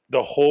think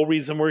the whole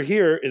reason we're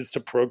here is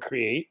to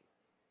procreate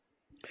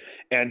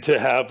and to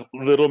have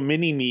little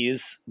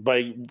mini-me's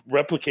by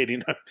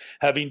replicating,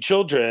 having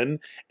children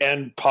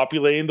and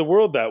populating the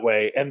world that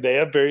way. And they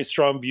have very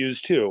strong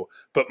views too.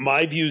 But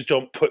my views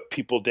don't put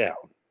people down.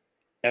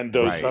 And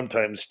those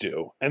sometimes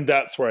do. And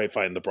that's where I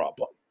find the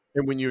problem.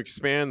 And when you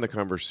expand the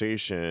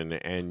conversation,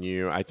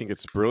 I think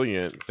it's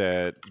brilliant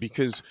that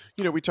because,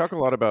 we talk a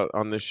lot about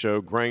on this show,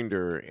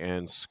 Grindr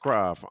and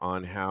Scruff,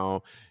 on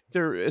how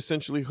they're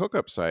essentially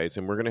hookup sites.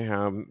 And we're going to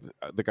have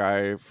the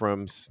guy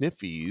from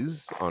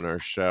Sniffies on our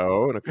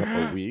show in a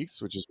couple of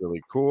weeks, which is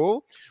really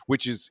cool,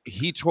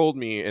 he told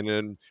me in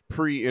a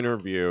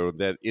pre-interview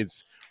that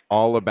it's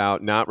all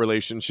about not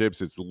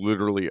relationships. It's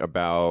literally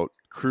about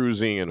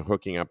cruising and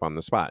hooking up on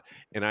the spot.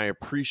 And I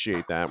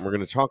appreciate that. And we're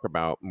going to talk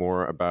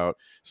more about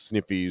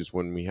Sniffies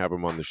when we have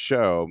him on the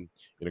show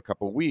in a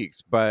couple of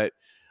weeks. But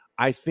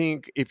I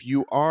think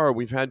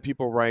we've had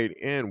people write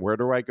in, where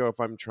do I go if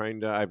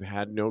I've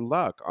had no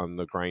luck on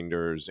the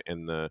Grinders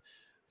and the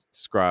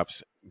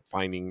Scruffs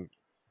finding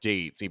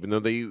dates, even though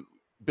they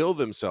bill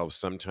themselves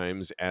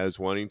sometimes as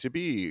wanting to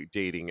be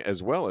dating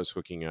as well as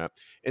hooking up.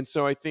 And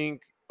so I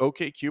think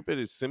OkCupid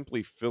is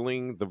simply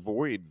filling the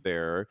void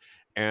there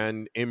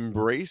and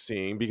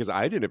embracing, because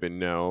I didn't even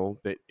know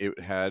that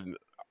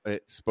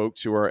it spoke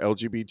to our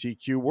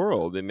LGBTQ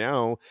world. And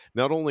now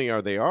not only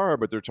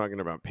but they're talking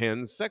about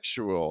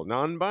pansexual,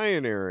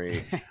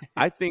 non-binary.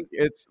 I think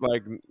it's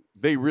like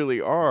they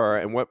really are.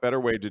 And what better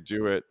way to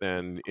do it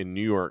than in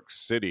New York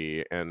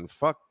City? And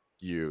fuck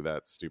you,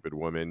 that stupid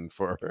woman,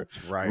 for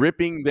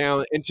ripping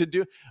down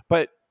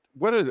but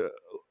what a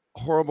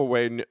horrible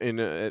way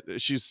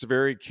she's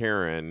very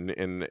Karen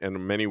in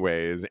many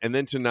ways, and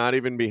then to not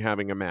even be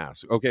having a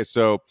mask. Okay,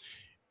 so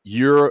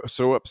you're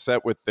so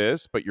upset with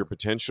this, but you're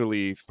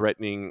potentially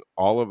threatening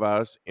all of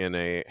us in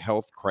a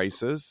health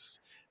crisis.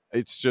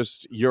 It's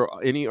just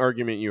any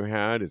argument you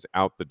had is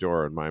out the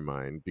door in my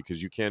mind,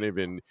 because you can't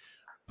even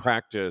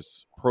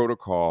practice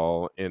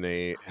protocol in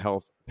a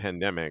health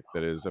pandemic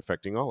that is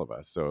affecting all of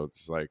us. So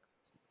it's like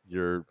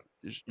your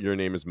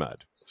name is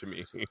mud to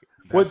me.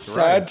 What's That's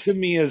sad right. to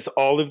me is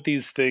all of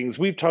these things.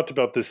 We've talked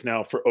about this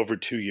now for over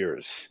 2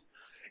 years.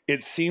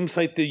 It seems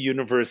like the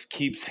universe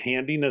keeps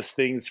handing us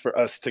things for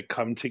us to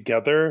come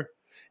together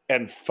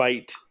and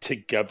fight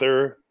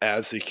together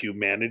as a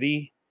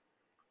humanity,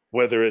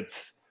 whether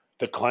it's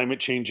the climate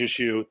change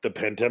issue, the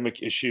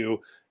pandemic issue,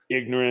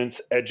 ignorance,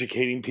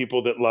 educating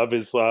people that love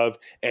is love,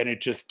 and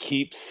it just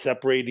keeps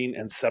separating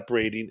and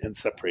separating and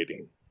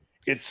separating.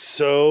 It's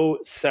so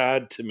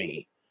sad to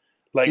me.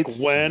 Like,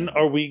 when It's,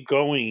 are we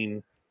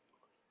going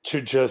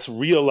to just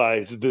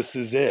realize this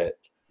is it?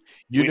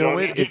 you We know don't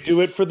it, need to do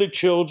it it's for the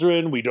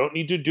children. We don't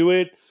need to do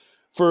it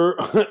for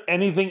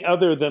anything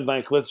other than,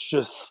 like, let's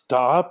just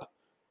stop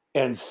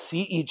and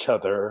see each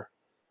other,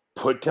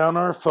 put down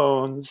our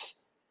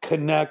phones,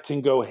 connect,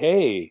 and go,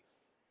 hey,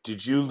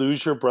 did you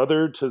lose your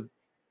brother to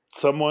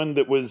someone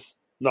that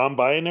was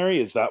non-binary?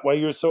 Is that why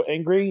you're so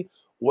angry?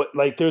 What,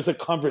 like, there's a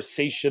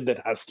conversation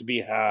that has to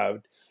be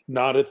had,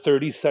 not a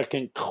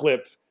 30-second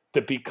clip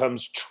that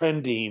becomes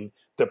trending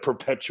that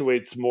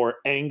perpetuates more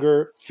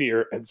anger,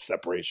 fear, and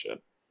separation.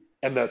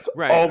 And that's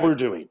right. all we're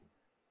doing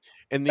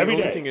And the every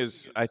only thing day.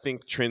 is, I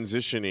think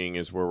transitioning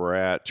is where we're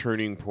at,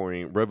 turning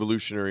point,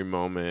 revolutionary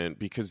moment,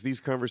 because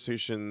these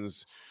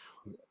conversations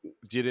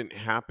didn't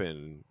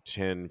happen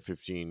 10,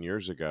 15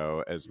 years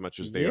ago as much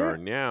as they Yeah. are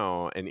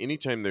now. And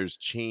anytime there's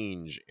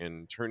change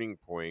and turning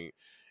point,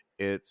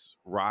 it's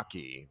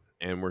rocky.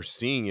 And we're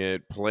seeing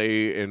it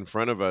play in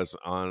front of us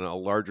on a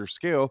larger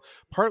scale,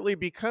 partly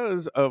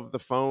because of the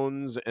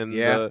phones and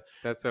Yeah.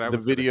 That's what I the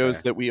was gonna say.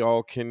 videos that we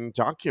all can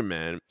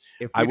document.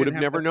 If I we would didn't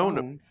have have never the known.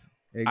 phones,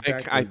 I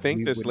exactly, thank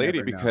we this would lady,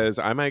 never know. because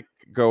I might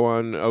go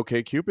on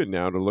OkCupid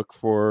now to look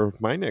for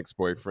my next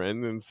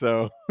boyfriend, and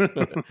so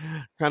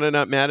kind of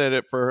not mad at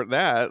it for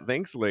that.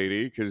 Thanks,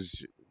 lady,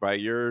 because by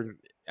your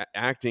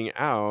acting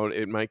out,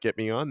 it might get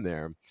me on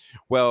there.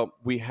 Well,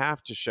 we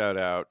have to shout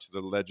out to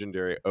the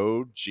legendary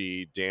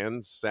OG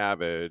Dan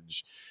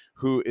Savage,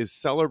 who is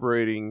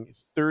celebrating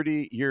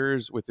 30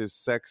 years with his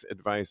sex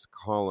advice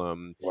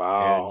column, and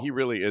Wow. he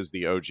really is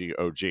the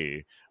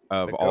OG It's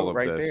of the all goat of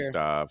right this there.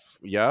 stuff.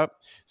 Yep.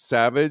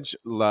 Savage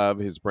Love,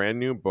 his brand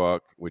new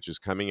book, which is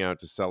coming out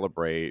to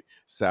celebrate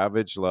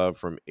Savage Love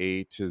from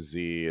A to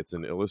Z. It's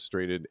an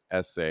illustrated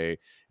essay,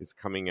 is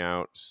coming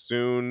out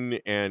soon.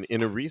 And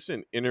in a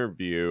recent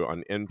interview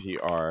on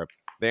NPR,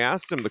 they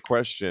asked him the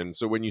question.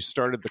 So when you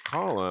started the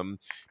column,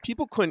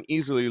 people couldn't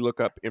easily look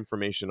up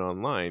information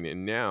online,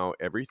 and now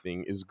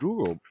everything is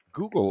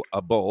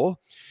Googleable.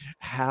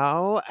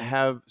 How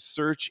have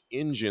search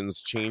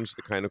engines changed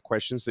the kind of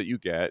questions that you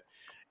get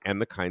and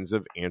the kinds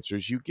of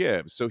answers you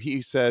give? So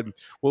he said,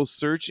 well,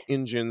 search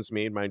engines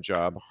made my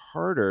job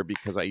harder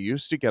because I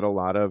used to get a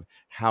lot of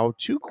how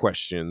to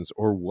questions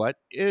or what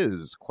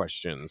is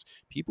questions.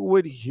 People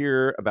would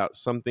hear about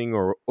something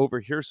or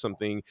overhear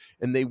something,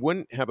 and they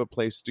wouldn't have a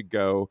place to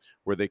go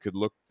where they could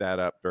look that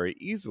up very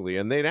easily.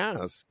 And they'd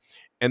ask.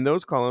 And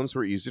those columns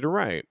were easy to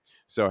write.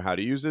 So, how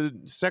to use a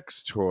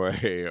sex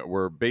toy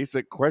were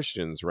basic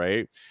questions,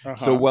 right? So,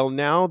 Uh-huh. well,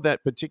 now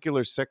that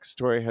particular sex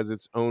toy has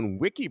its own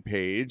wiki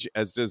page,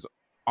 as does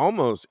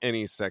almost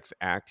any sex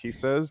act, he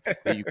says,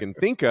 that you can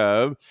think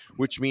of,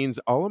 which means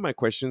all of my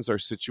questions are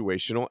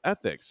situational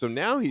ethics. So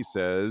now he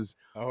says,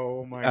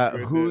 Oh my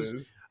who's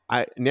goodness.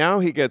 I now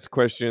he gets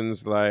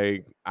questions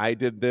like, I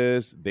did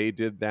this, they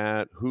did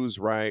that, who's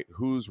right,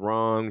 who's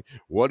wrong,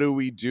 what do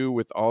we do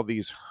with all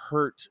these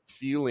hurt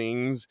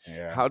feelings,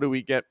 Yeah. how do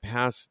we get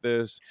past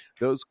this?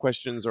 Those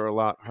questions are a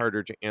lot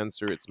harder to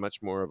answer. It's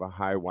much more of a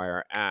high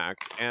wire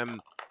act. And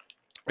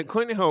I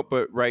couldn't help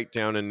but write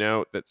down a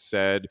note that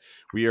said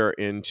we are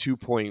in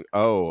 2.0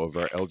 of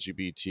our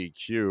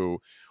LGBTQ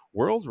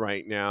world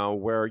right now,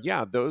 where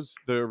the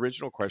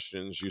original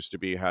questions used to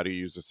be, how to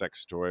use a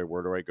sex toy,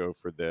 where do I go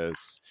for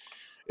this,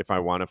 if I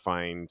want to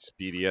find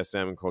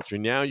BDSM culture.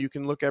 Now you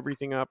can look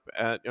everything up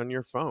on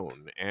your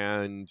phone.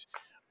 And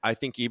I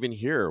think even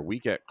here we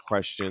get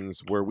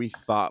questions where we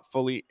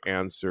thoughtfully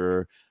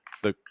answer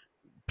the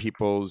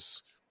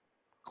people's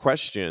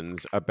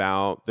questions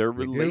about their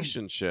We do.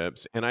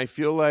 relationships. And I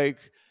feel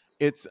like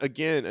it's,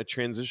 again, a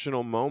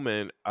transitional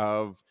moment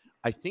of,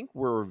 I think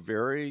we're a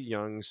very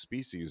young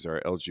species, our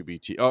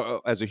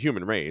LGBT, as a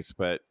human race,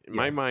 but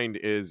my Yes. mind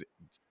is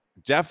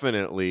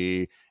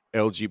definitely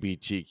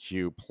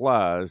LGBTQ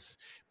plus.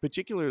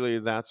 Particularly,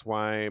 that's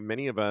why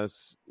many of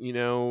us,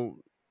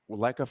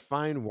 like a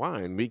fine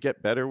wine, we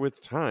get better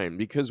with time,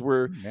 because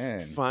we're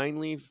Man.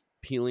 finally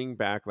peeling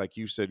back, like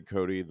you said,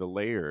 Cody, the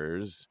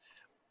layers.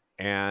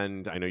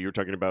 And I know you're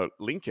talking about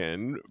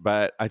Lincoln,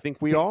 but I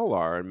think we all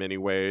are in many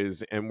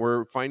ways. And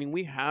we're finding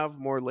we have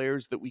more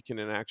layers that we can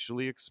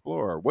actually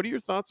explore. What are your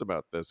thoughts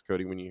about this,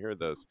 Cody, when you hear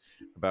this,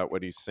 about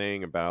what he's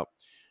saying about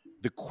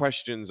the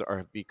questions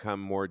have become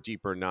more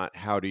deeper, not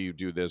how do you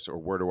do this or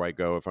where do I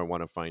go if I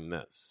want to find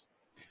this.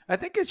 I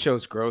think it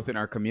shows growth in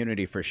our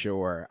community for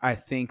sure. I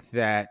think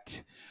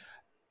that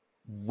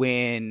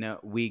when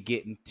we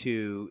get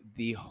into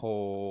the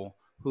whole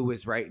who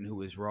is right and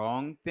who is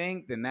wrong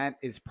thing, then that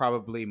is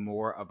probably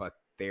more of a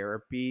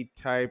therapy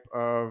type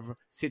of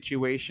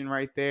situation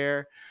right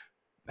there.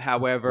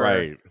 However,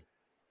 Right.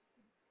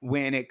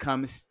 when it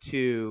comes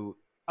to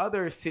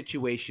other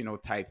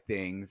situational type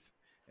things,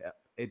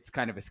 it's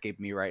kind of escaped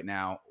me right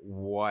now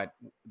what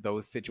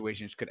those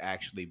situations could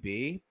actually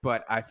be.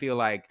 But I feel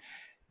like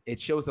it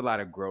shows a lot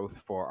of growth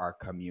for our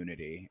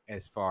community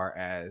as far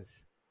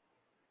as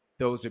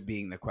those are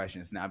being the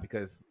questions now,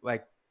 because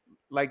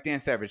like Dan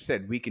Savage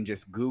said, we can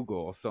just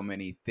Google so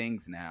many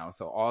things now.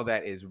 So all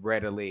that is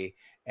readily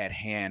at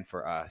hand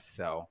for us.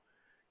 So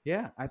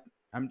yeah,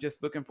 I'm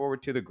just looking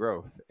forward to the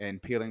growth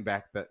and peeling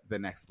back the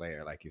next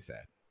layer, like you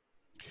said.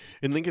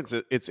 And Lincoln,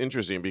 it's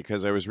interesting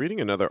because I was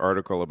reading another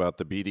article about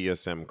the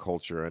BDSM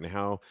culture and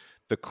how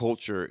the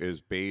culture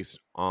is based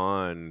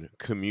on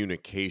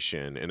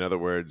communication. In other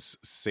words,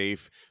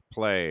 safe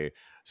play,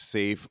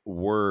 safe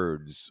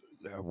words,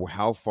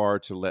 how far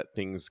to let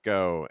things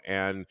go.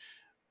 And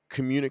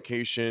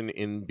communication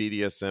in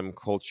BDSM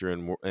culture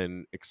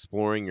and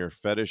exploring your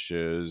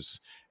fetishes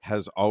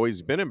has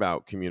always been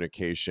about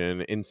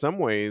communication. In some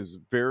ways,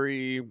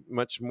 very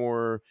much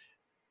more,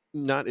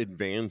 not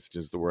advanced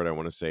is the word I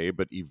want to say,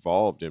 but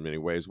evolved in many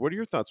ways. What are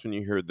your thoughts when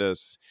you hear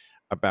this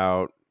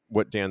about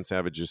what Dan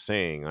Savage is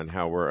saying on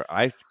how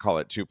I call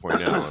it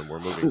 2.0 and we're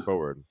moving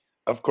forward?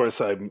 Of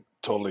course, I'm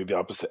totally the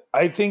opposite.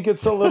 I think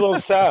it's a little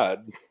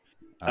sad.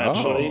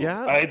 Actually,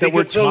 yeah, I that think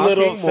we're it's a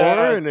little talking more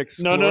sad. and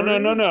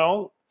exploring.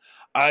 No.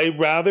 I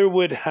rather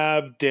would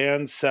have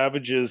Dan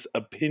Savage's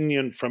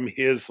opinion from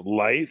his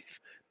life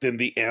than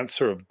the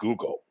answer of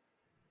Google.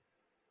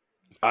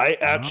 I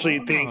actually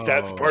think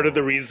that's part of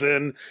the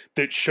reason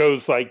that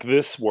shows like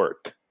this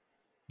work,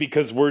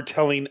 because we're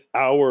telling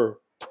our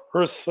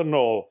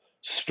personal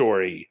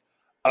story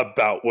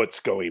about what's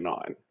going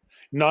on,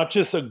 not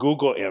just a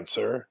Google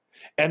answer.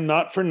 And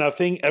not for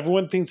nothing,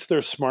 everyone thinks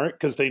they're smart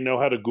because they know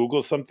how to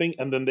Google something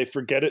and then they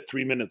forget it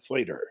 3 minutes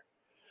later.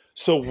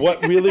 So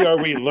what really are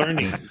we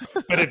learning?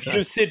 But if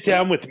you sit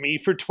down with me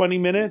for 20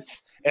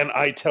 minutes and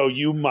I tell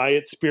you my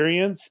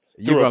experience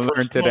through a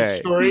personal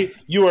story,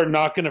 you are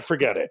not going to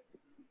forget it.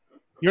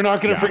 You're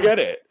not going to forget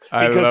it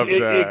because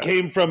it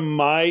came from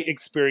my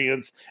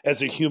experience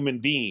as a human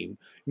being,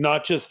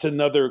 not just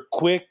another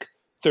quick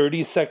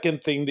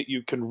 30-second thing that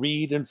you can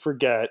read and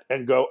forget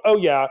and go, oh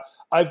yeah,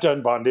 I've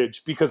done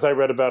bondage because I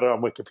read about it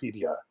on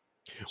Wikipedia.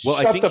 Well,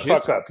 Shut I think the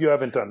fuck up. You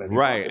haven't done any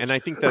right. bondage. And I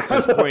think that's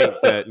his point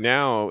that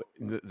now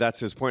that's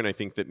his point. I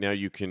think that now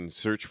you can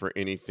search for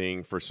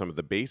anything for some of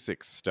the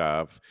basic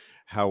stuff.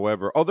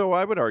 However, although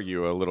I would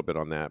argue a little bit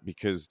on that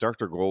because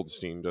Dr.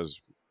 Goldstein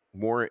does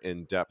more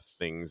in-depth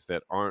things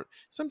that aren't,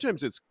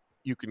 sometimes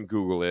you can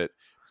Google it,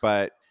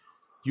 but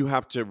you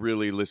have to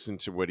really listen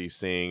to what he's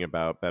saying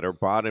about better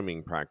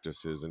bottoming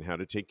practices and how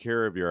to take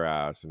care of your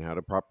ass and how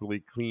to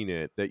properly clean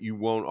it that you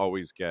won't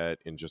always get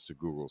in just a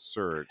Google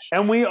search.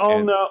 And we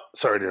all know,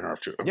 sorry to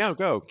interrupt you.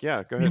 Go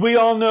ahead. We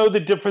all know the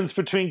difference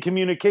between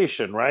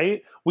communication,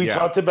 right? We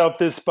talked about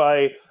this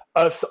by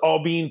us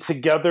all being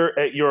together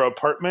at your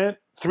apartment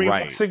 3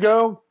 weeks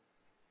ago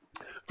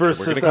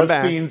versus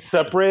us being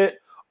separate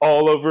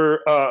all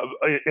over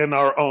in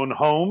our own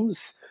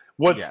homes.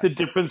 What's the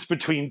difference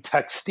between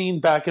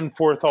texting back and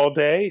forth all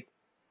day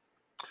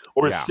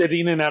or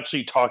sitting and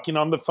actually talking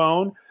on the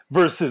phone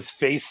versus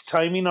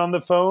FaceTiming on the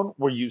phone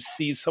where you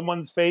see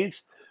someone's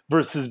face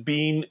versus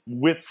being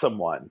with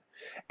someone?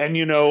 And,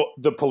 you know,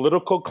 the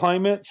political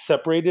climate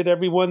separated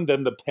everyone.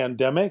 Then the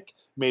pandemic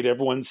made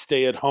everyone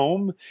stay at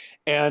home.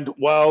 And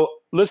while,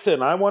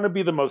 listen, I want to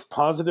be the most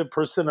positive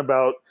person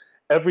about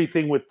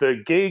everything with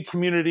the gay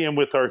community and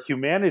with our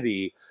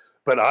humanity,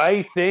 but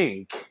I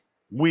think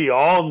we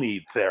all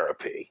need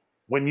therapy.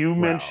 When you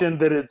mentioned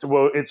that it's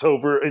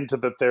over into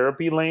the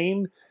therapy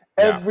lane,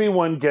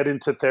 everyone get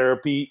into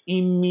therapy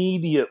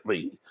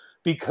immediately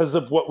because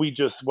of what we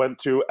just went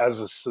through as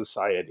a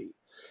society.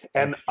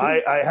 And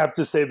I have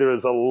to say there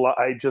is a lot.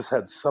 I just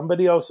had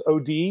somebody else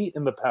OD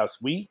in the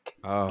past week.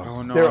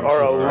 Oh no! There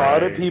are a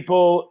lot of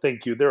people.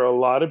 Thank you. There are a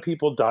lot of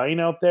people dying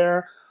out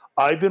there.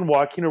 I've been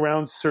walking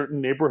around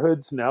certain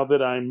neighborhoods now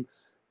that I'm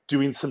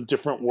doing some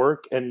different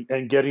work and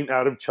getting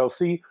out of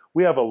Chelsea.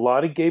 We have a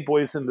lot of gay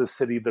boys in the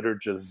city that are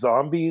just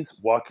zombies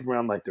walking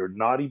around like they're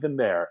not even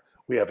there.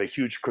 We have a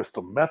huge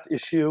crystal meth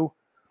issue.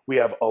 We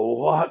have a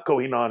lot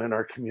going on in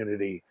our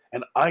community,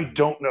 and I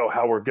don't know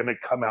how we're going to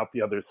come out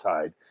the other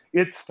side.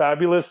 It's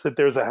fabulous that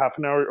there's a half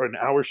an hour or an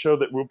hour show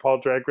that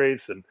RuPaul Drag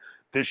Race and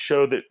this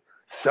show that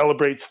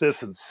celebrates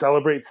this and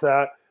celebrates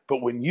that.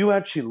 But when you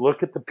actually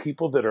look at the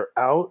people that are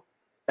out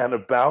and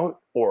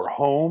about or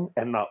home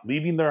and not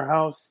leaving their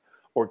house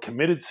or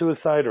committed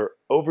suicide or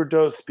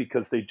overdose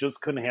because they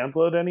just couldn't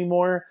handle it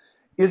anymore,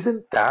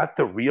 isn't that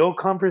the real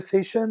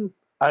conversation?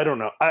 I don't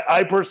know.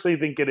 I personally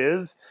think it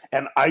is,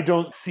 and I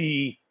don't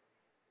see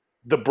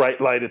the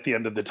bright light at the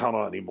end of the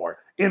tunnel anymore.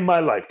 in my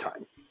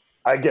lifetime.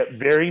 I get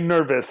very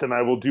nervous, and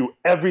I will do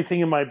everything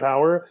in my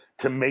power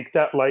to make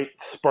that light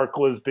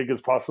sparkle as big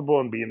as possible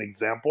and be an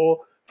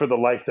example for the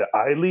life that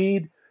I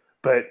lead.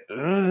 But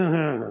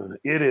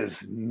it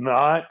is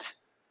not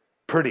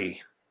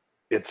pretty.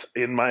 It's,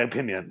 in my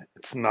opinion,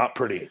 it's not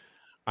pretty.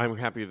 I'm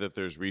happy that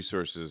there's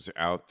resources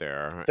out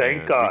there.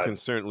 Thank God. We can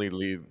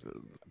certainly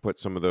put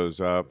some of those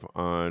up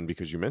on,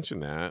 because you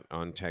mentioned that,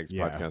 on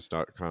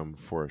tagspodcast.com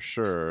for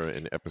sure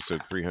in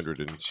episode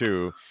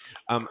 302.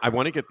 I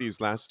want to get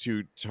these last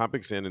two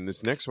topics in, and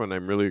this next one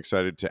I'm really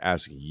excited to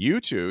ask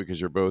you two,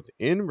 because you're both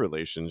in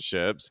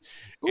relationships.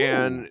 Ooh.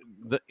 And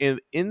the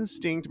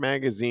Instinct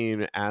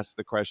magazine asked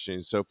the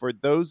question. So for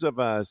those of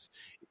us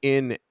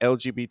in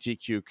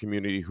LGBTQ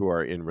community who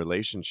are in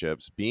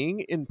relationships, being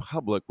in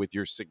public with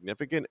your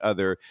significant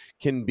other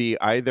can be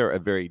either a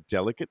very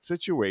delicate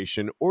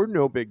situation or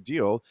no big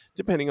deal,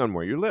 depending on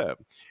where you live.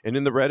 And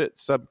in the Reddit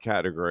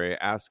subcategory,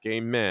 Ask Gay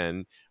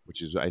Men,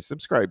 which is I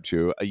subscribe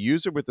to, a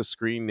user with the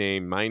screen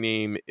name, "My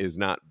name is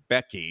not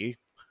Becky,"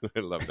 I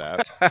love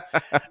that,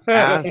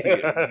 asked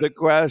the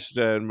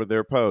question with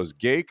their post,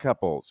 "Gay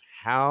couples,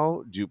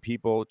 how do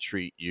people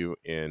treat you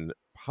in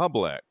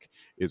public?"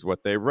 is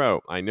what they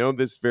wrote. I know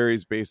this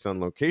varies based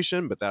on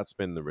location, but that's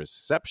been the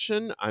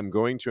reception. I'm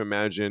going to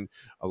imagine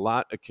a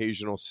lot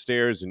occasional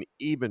stares and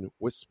even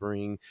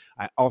whispering.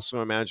 I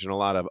also imagine a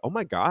lot of, "Oh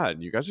my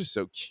God, you guys are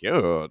so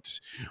cute."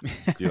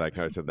 Do you like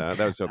how I said that?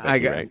 That was so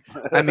Becky, right?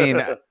 I mean,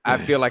 I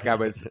feel like I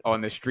was on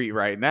the street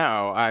right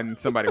now and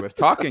somebody was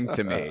talking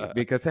to me,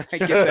 because I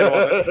get that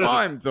all the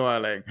time,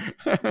 darling.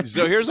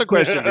 So here's a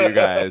question for you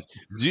guys.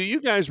 Do you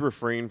guys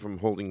refrain from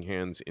holding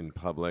hands in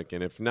public?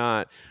 And if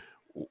not,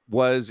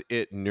 was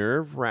it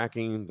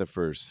nerve-wracking the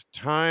first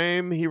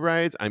time? He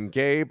writes, "I'm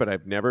gay, but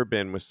I've never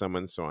been with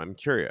someone, so I'm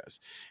curious."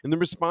 And the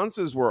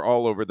responses were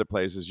all over the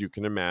place, as you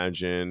can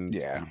imagine.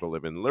 Yeah. People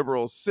live in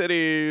liberal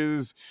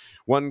cities.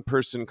 One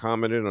person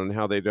commented on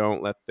how they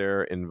don't let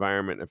their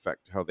environment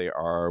affect how they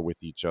are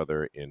with each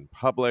other in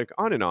public,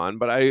 on and on.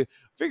 But I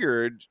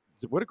figured,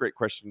 what a great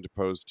question to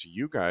pose to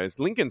you guys.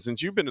 Lincoln,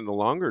 since you've been in the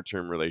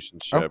longer-term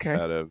relationship,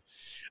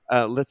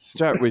 let's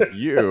start with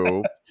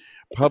you.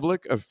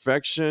 Public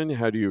affection,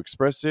 how do you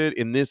express it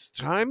in this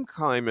time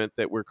climate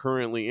that we're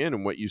currently in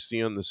and what you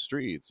see on the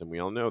streets? And we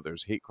all know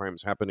there's hate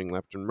crimes happening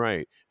left and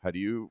right. How do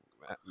you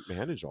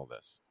manage all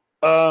this?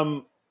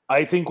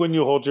 I think when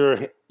you hold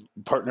your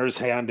partner's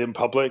hand in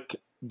public,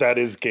 that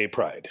is gay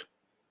pride.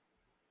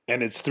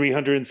 And it's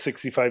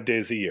 365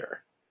 days a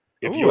year.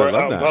 If you are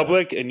out in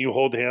public and you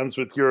hold hands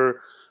with your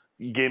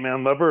gay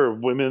man lover or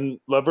women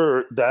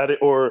lover,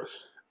 or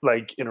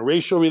like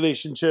interracial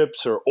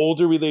relationships or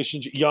older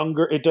relationships,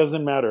 younger, it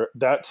doesn't matter.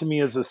 That to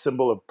me is a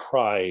symbol of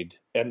pride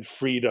and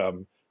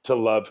freedom to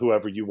love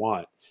whoever you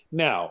want.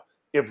 Now,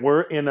 if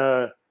we're in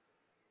a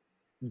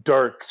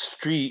dark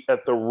street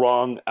at the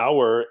wrong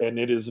hour and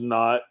it is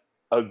not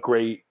a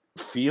great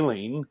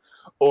feeling,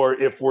 or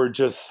if we're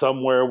just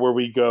somewhere where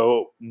we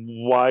go,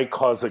 why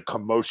cause a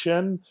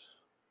commotion?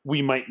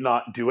 We might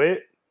not do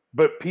it.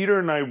 But Peter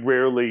and I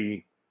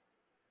rarely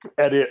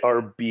edit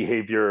our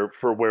behavior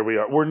for where we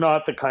are. We're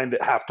not the kind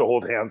that have to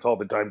hold hands all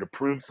the time to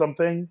prove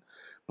something,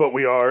 but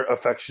we are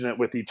affectionate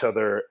with each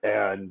other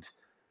and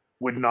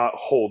would not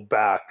hold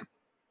back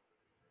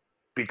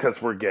because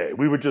we're gay.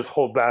 We would just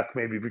hold back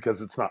maybe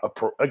because it's not,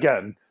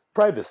 again,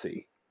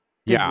 privacy,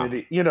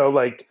 dignity,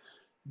 like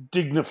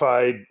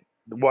dignified.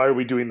 Why are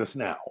we doing this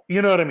now?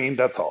 You know what I mean?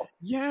 That's all.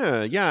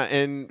 Yeah.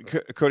 And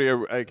Cody,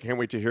 I can't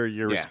wait to hear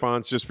your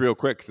response just real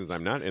quick, since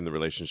I'm not in the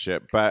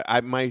relationship.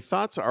 But my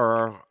thoughts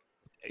are,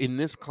 in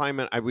this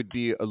climate, I would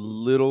be a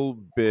little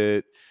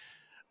bit,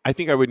 I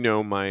think I would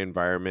know my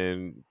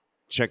environment,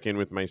 check in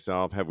with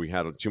myself. Have we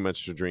had too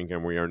much to drink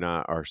and we are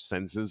not, our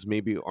senses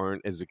maybe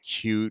aren't as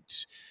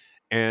acute.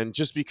 And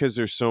just because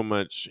there's so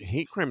much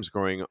hate crimes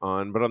going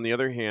on. But on the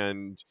other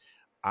hand,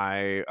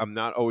 I'm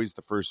not always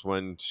the first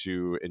one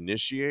to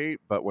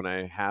initiate, but when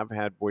I have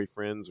had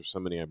boyfriends or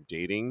somebody I'm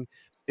dating,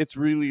 it's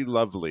really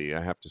lovely,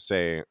 I have to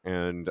say,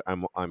 and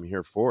I'm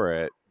here for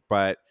it.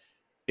 But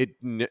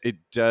it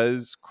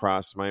does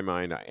cross my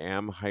mind. I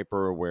am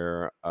hyper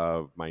aware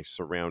of my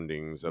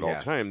surroundings at all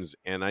times,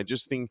 and I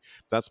just think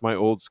that's my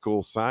old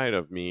school side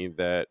of me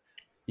that,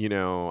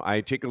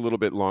 I take a little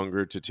bit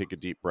longer to take a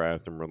deep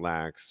breath and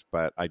relax,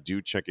 but I do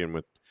check in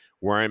with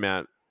where I'm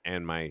at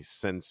and my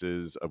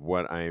senses of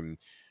what I'm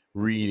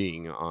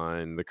reading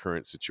on the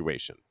current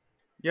situation.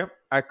 Yep,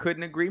 I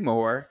couldn't agree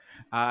more.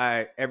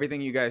 Everything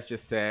you guys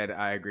just said,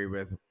 I agree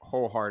with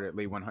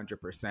wholeheartedly,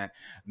 100%.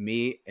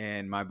 Me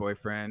and my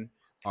boyfriend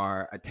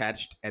are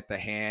attached at the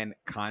hand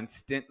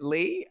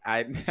constantly.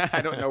 I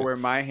don't know where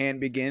my hand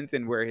begins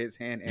and where his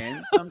hand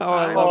ends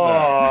sometimes.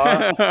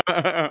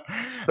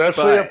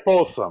 Especially at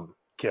Folsom.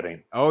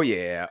 Kidding. Oh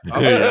yeah.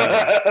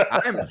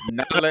 I'm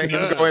not letting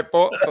him go at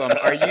Folsom.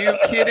 Are you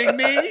kidding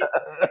me?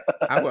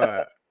 I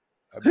would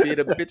beat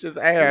a bitch's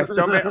ass.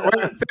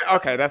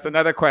 Okay, that's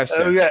another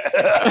question. Okay.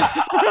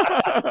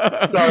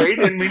 Sorry,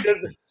 didn't mean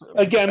to.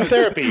 Again,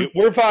 therapy.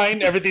 We're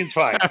fine. Everything's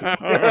fine.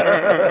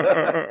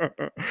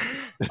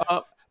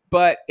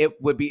 But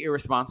it would be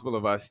irresponsible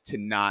of us to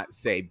not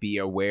say be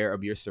aware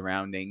of your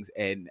surroundings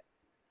and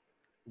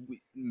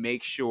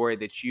make sure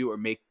that you are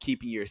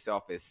keeping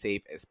yourself as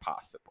safe as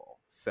possible.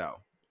 So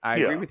I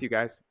agree with you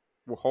guys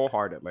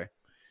wholeheartedly.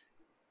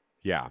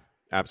 Yeah,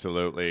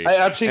 absolutely. I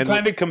actually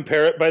kind of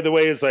compare it, by the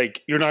way, is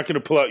like you're not going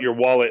to pull out your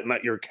wallet and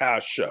let your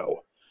cash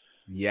show.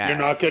 Yeah, you're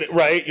not going to,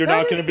 right? You're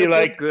not going to be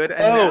like, good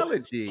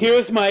analogy.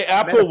 Here's my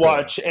Apple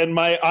Watch and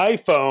my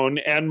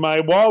iPhone and my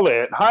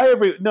wallet. Hi,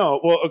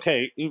 no, well,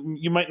 okay,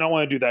 you might not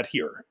want to do that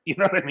here. You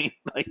know what I mean?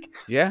 Like,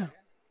 yeah.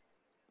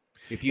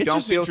 If you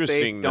don't feel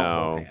safe, don't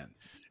hold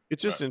hands.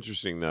 It's just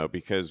interesting, though,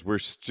 because we're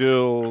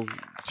still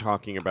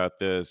talking about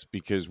this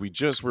because we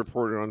just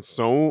reported on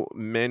so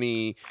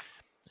many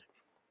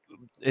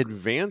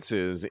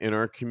advances in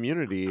our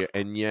community,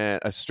 and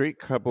yet a straight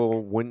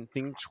couple wouldn't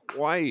think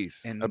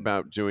twice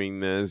about doing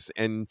this,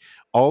 and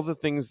all the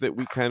things that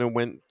we kind of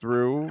went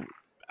through.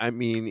 I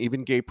mean,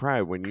 even gay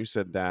pride, when you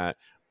said that,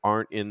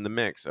 aren't in the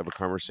mix of a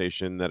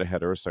conversation that a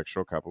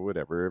heterosexual couple would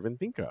ever even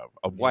think of.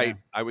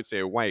 I would say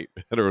a white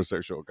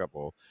heterosexual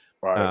couple.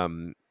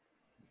 Right.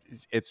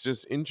 It's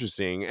just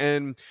interesting.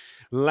 And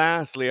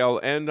lastly,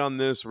 I'll end on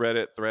this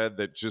Reddit thread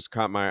that just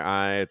caught my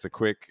eye. It's a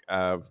quick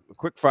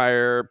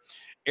fire.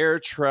 Air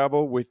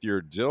travel with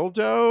your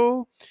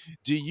dildo?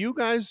 Do you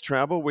guys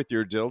travel with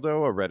your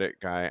dildo? A Reddit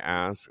guy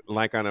asks,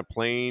 like on a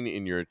plane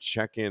in your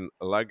check-in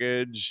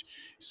luggage.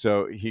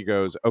 So he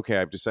goes, okay,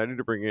 I've decided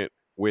to bring it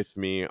with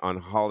me on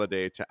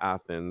holiday to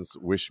Athens.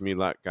 Wish me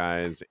luck,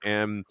 guys.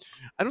 And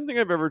I don't think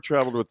I've ever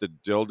traveled with a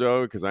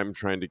dildo because I'm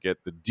trying to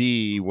get the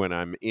D when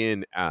I'm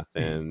in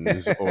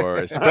Athens, or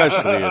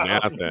especially in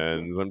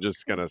Athens. I'm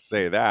just going to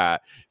say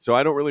that. So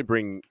I don't really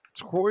bring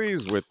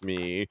toys with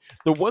me.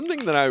 The one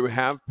thing that I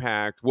have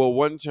packed, well,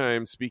 one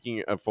time,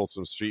 speaking of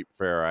Folsom Street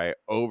Fair, I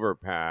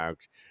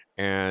overpacked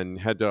and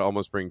had to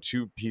almost bring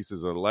 2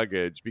 pieces of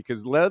luggage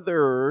because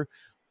leather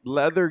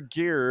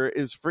gear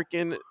is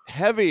freaking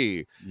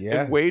heavy.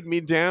 It weighed me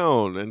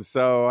down, and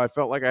so I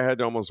felt like I had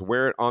to almost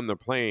wear it on the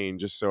plane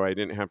just so I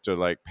didn't have to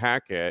like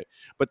pack it.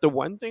 But the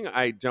one thing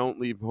I don't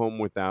leave home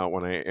without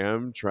when I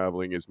am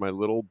traveling is my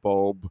little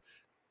bulb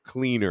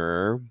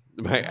cleaner,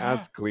 my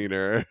ass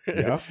cleaner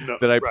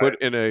that I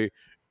put in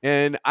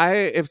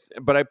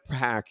but I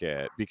pack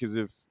it because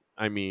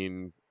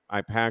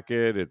I pack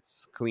it,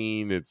 it's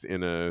clean, it's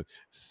in a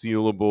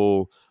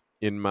sealable,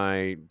 in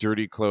my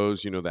dirty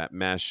clothes, that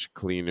mesh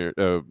cleaner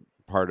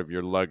part of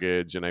your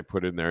luggage, and I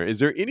put in there. Is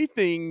there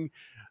anything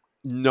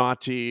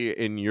naughty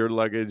in your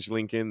luggage,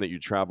 Lincoln, that you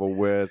travel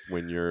with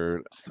when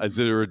is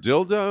it a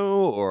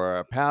dildo or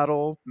a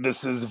paddle?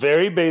 This is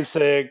very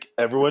basic.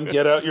 Everyone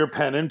get out your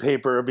pen and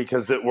paper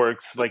because it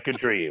works like a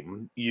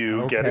dream.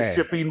 You get a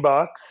shipping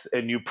box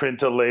and you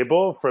print a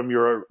label from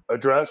your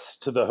address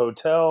to the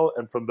hotel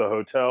and from the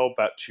hotel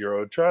back to your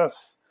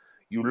address.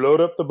 You load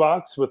up the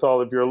box with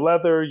all of your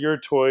leather, your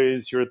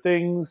toys, your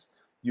things.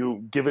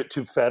 You give it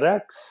to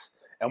FedEx.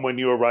 And when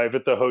you arrive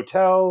at the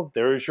hotel,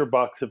 there is your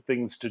box of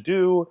things to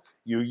do.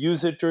 You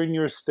use it during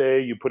your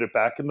stay. You put it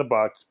back in the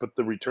box, put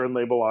the return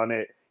label on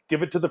it,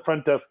 give it to the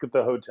front desk at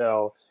the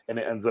hotel, and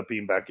it ends up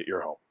being back at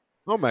your home.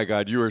 Oh my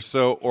God, you are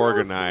so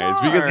organized.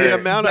 Smart. Because the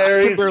amount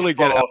I can barely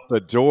get out the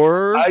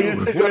door. I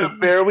used to go to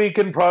Fair Week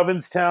in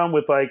Provincetown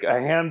with like a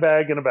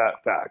handbag and a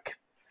backpack.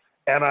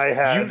 And I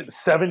had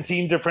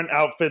 17 different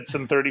outfits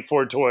and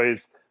 34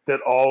 toys that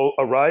all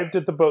arrived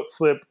at the boat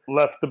slip,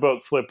 left the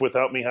boat slip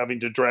without me having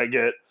to drag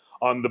it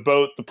on the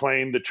boat, the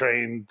plane, the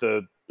train,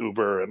 the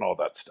Uber, and all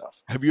that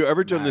stuff. Have you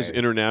ever done this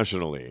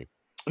internationally?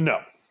 No.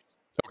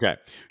 Okay.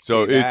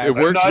 So it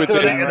works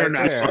within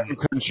international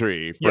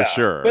country for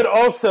sure. But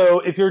also,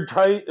 if you're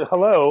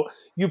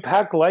you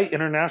pack light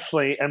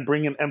internationally and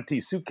bring an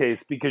empty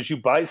suitcase because you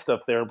buy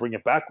stuff there and bring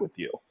it back with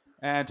you.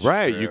 That's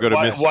right. True. You go to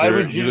Mr. Why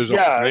would you? There's all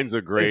kinds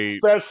of great,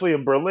 especially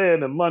in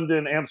Berlin and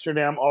London,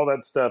 Amsterdam, all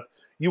that stuff.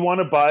 You want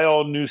to buy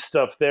all new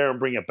stuff there and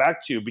bring it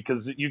back to you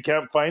because you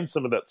can't find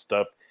some of that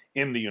stuff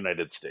in the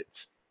United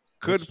States.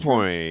 Good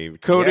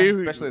point. Cody,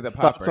 especially the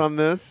poppers. Thoughts on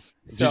this?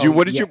 So,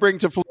 what did you bring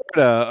to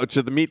Florida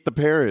to meet the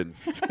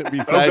parents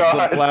besides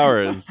some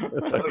flowers?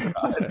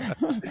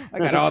 I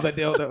got all the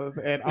dildos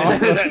and all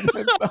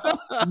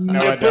the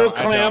nipple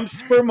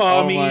clamps for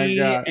mommy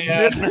and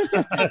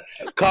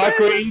cock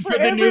ring for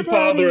the new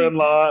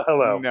father-in-law.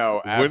 Hello.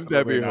 No, wouldn't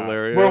that be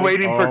hilarious? We're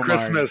waiting for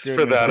Christmas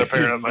for that,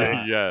 apparently.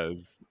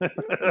 Yes.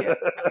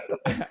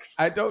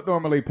 I don't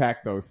normally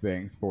pack those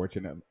things,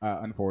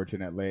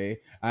 unfortunately.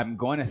 I'm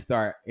going to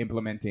start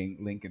implementing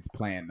Lincoln's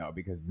plan, though,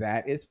 because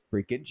that is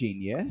freaking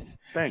genius.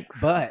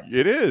 Thanks. But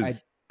it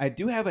is. I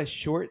do have a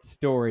short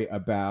story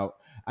about,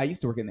 I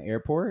used to work in the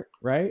airport,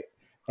 right?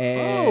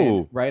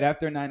 And right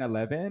after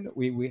 9/11,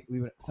 we would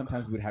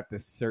sometimes we'd have to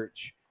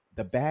search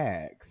the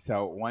bag.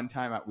 So one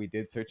time we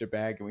did search a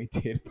bag and we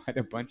did find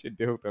a bunch of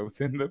dildos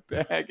in the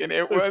bag, and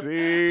it was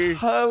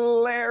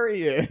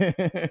hilarious.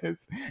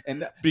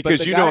 And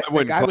because I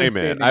wouldn't claim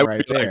it. I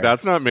would be like,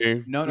 "That's not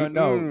me." No.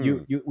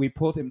 We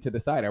pulled him to the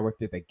side. I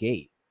worked at the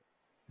gate,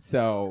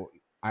 so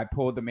I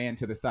pulled the man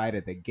to the side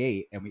at the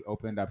gate, and we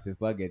opened up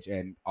his luggage,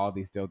 and all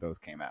these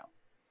dildos came out.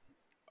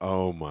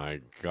 Oh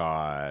my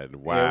God.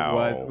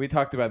 Wow. We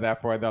talked about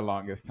that for the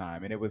longest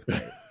time, and it was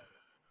great.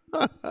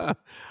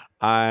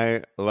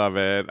 I love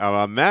it. And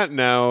on that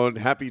note,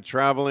 happy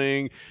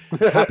traveling.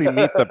 Happy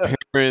Meet the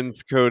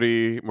Parents,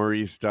 Cody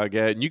Maurice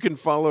Doggett. And you can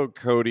follow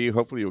Cody.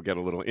 Hopefully you'll get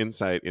a little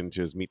insight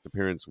into his Meet the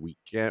Parents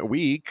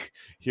week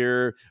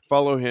here.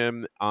 Follow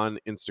him on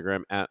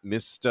Instagram at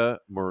Mr.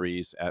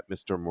 Maurice,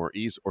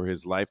 or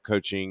his life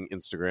coaching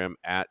Instagram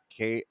at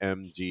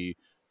KMG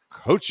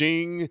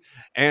Coaching,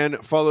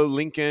 and follow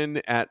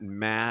Lincoln at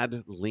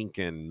Mad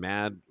Lincoln.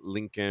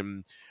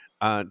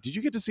 Did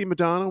you get to see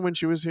Madonna when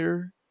she was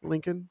here,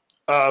 Lincoln?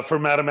 For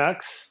Madam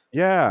X?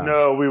 Yeah.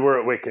 No, we were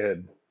at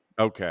Wicked.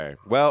 Okay.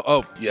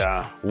 Well,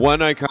 yeah. One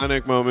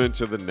iconic moment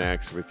to the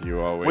next with you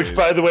always. Which,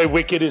 by the way,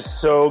 Wicked is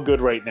so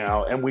good right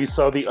now. And we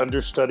saw the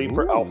understudy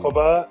for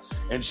Elphaba,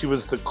 and she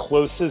was the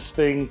closest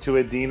thing to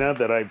Adina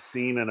that I've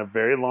seen in a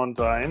very long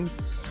time.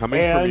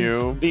 Coming from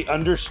you. The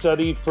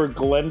understudy for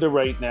Glenda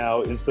right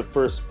now is the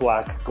first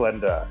Black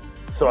Glenda.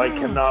 So I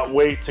cannot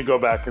wait to go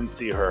back and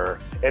see her.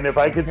 And if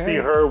I could see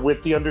her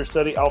with the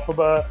understudy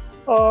Elphaba,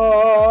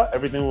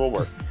 everything will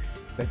work.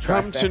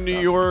 Come to New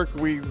York.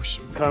 We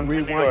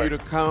want you to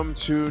come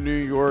to New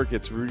York.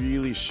 It's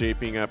really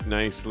shaping up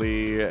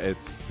nicely.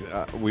 It's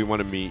we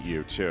want to meet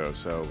you too.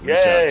 So reach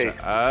out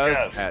to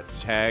us at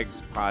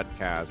Tags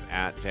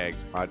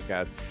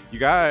Podcast, You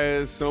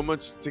guys, so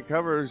much to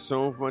cover,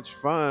 so much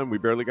fun. We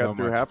barely got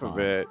through half of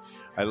it.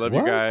 I love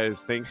you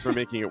guys. Thanks for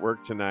making it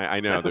work tonight. I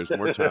know there's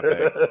more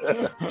topics.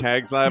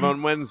 Tags live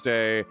on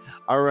Wednesday.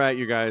 All right,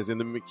 you guys. In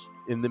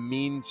the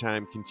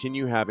meantime,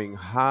 continue having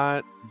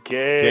hot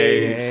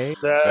gay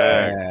sex.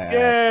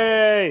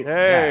 Yay!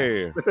 Hey.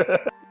 Yes.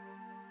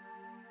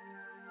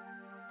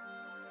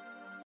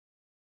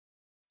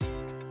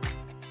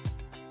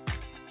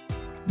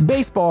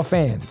 Baseball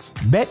fans,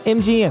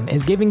 BetMGM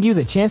is giving you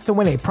the chance to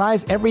win a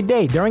prize every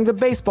day during the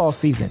baseball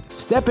season.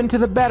 Step into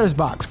the batter's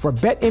box for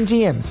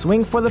BetMGM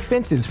Swing for the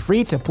Fences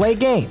free-to-play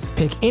game.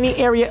 Pick any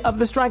area of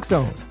the strike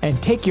zone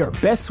and take your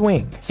best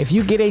swing. If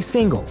you get a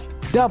single,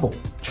 double,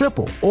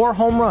 triple, or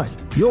home run,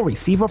 you'll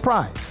receive a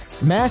prize.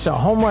 Smash a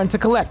home run to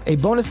collect a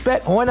bonus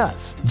bet on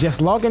us.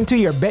 Just log into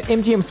your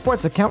BetMGM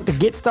Sports account to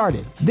get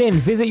started. Then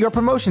visit your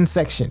promotion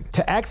section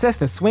to access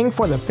the Swing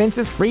for the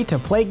Fences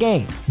free-to-play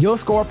game. You'll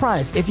score a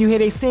prize if you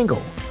hit a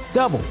single,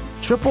 double,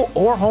 triple,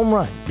 or home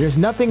run. There's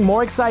nothing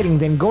more exciting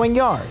than going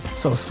yard.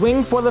 So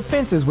swing for the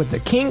fences with the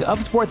king of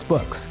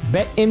sportsbooks.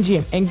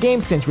 BetMGM and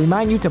GameSense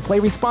remind you to play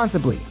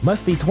responsibly.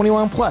 Must be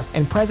 21 plus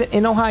and present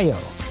in Ohio.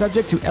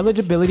 Subject to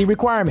eligibility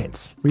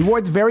requirements.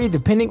 Rewards vary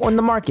depending on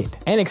the market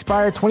and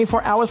expire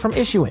 24 hours from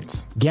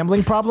issuance.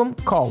 Gambling problem?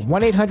 Call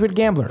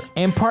 1-800-GAMBLER.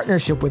 In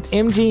partnership with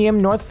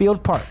MGM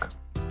Northfield Park.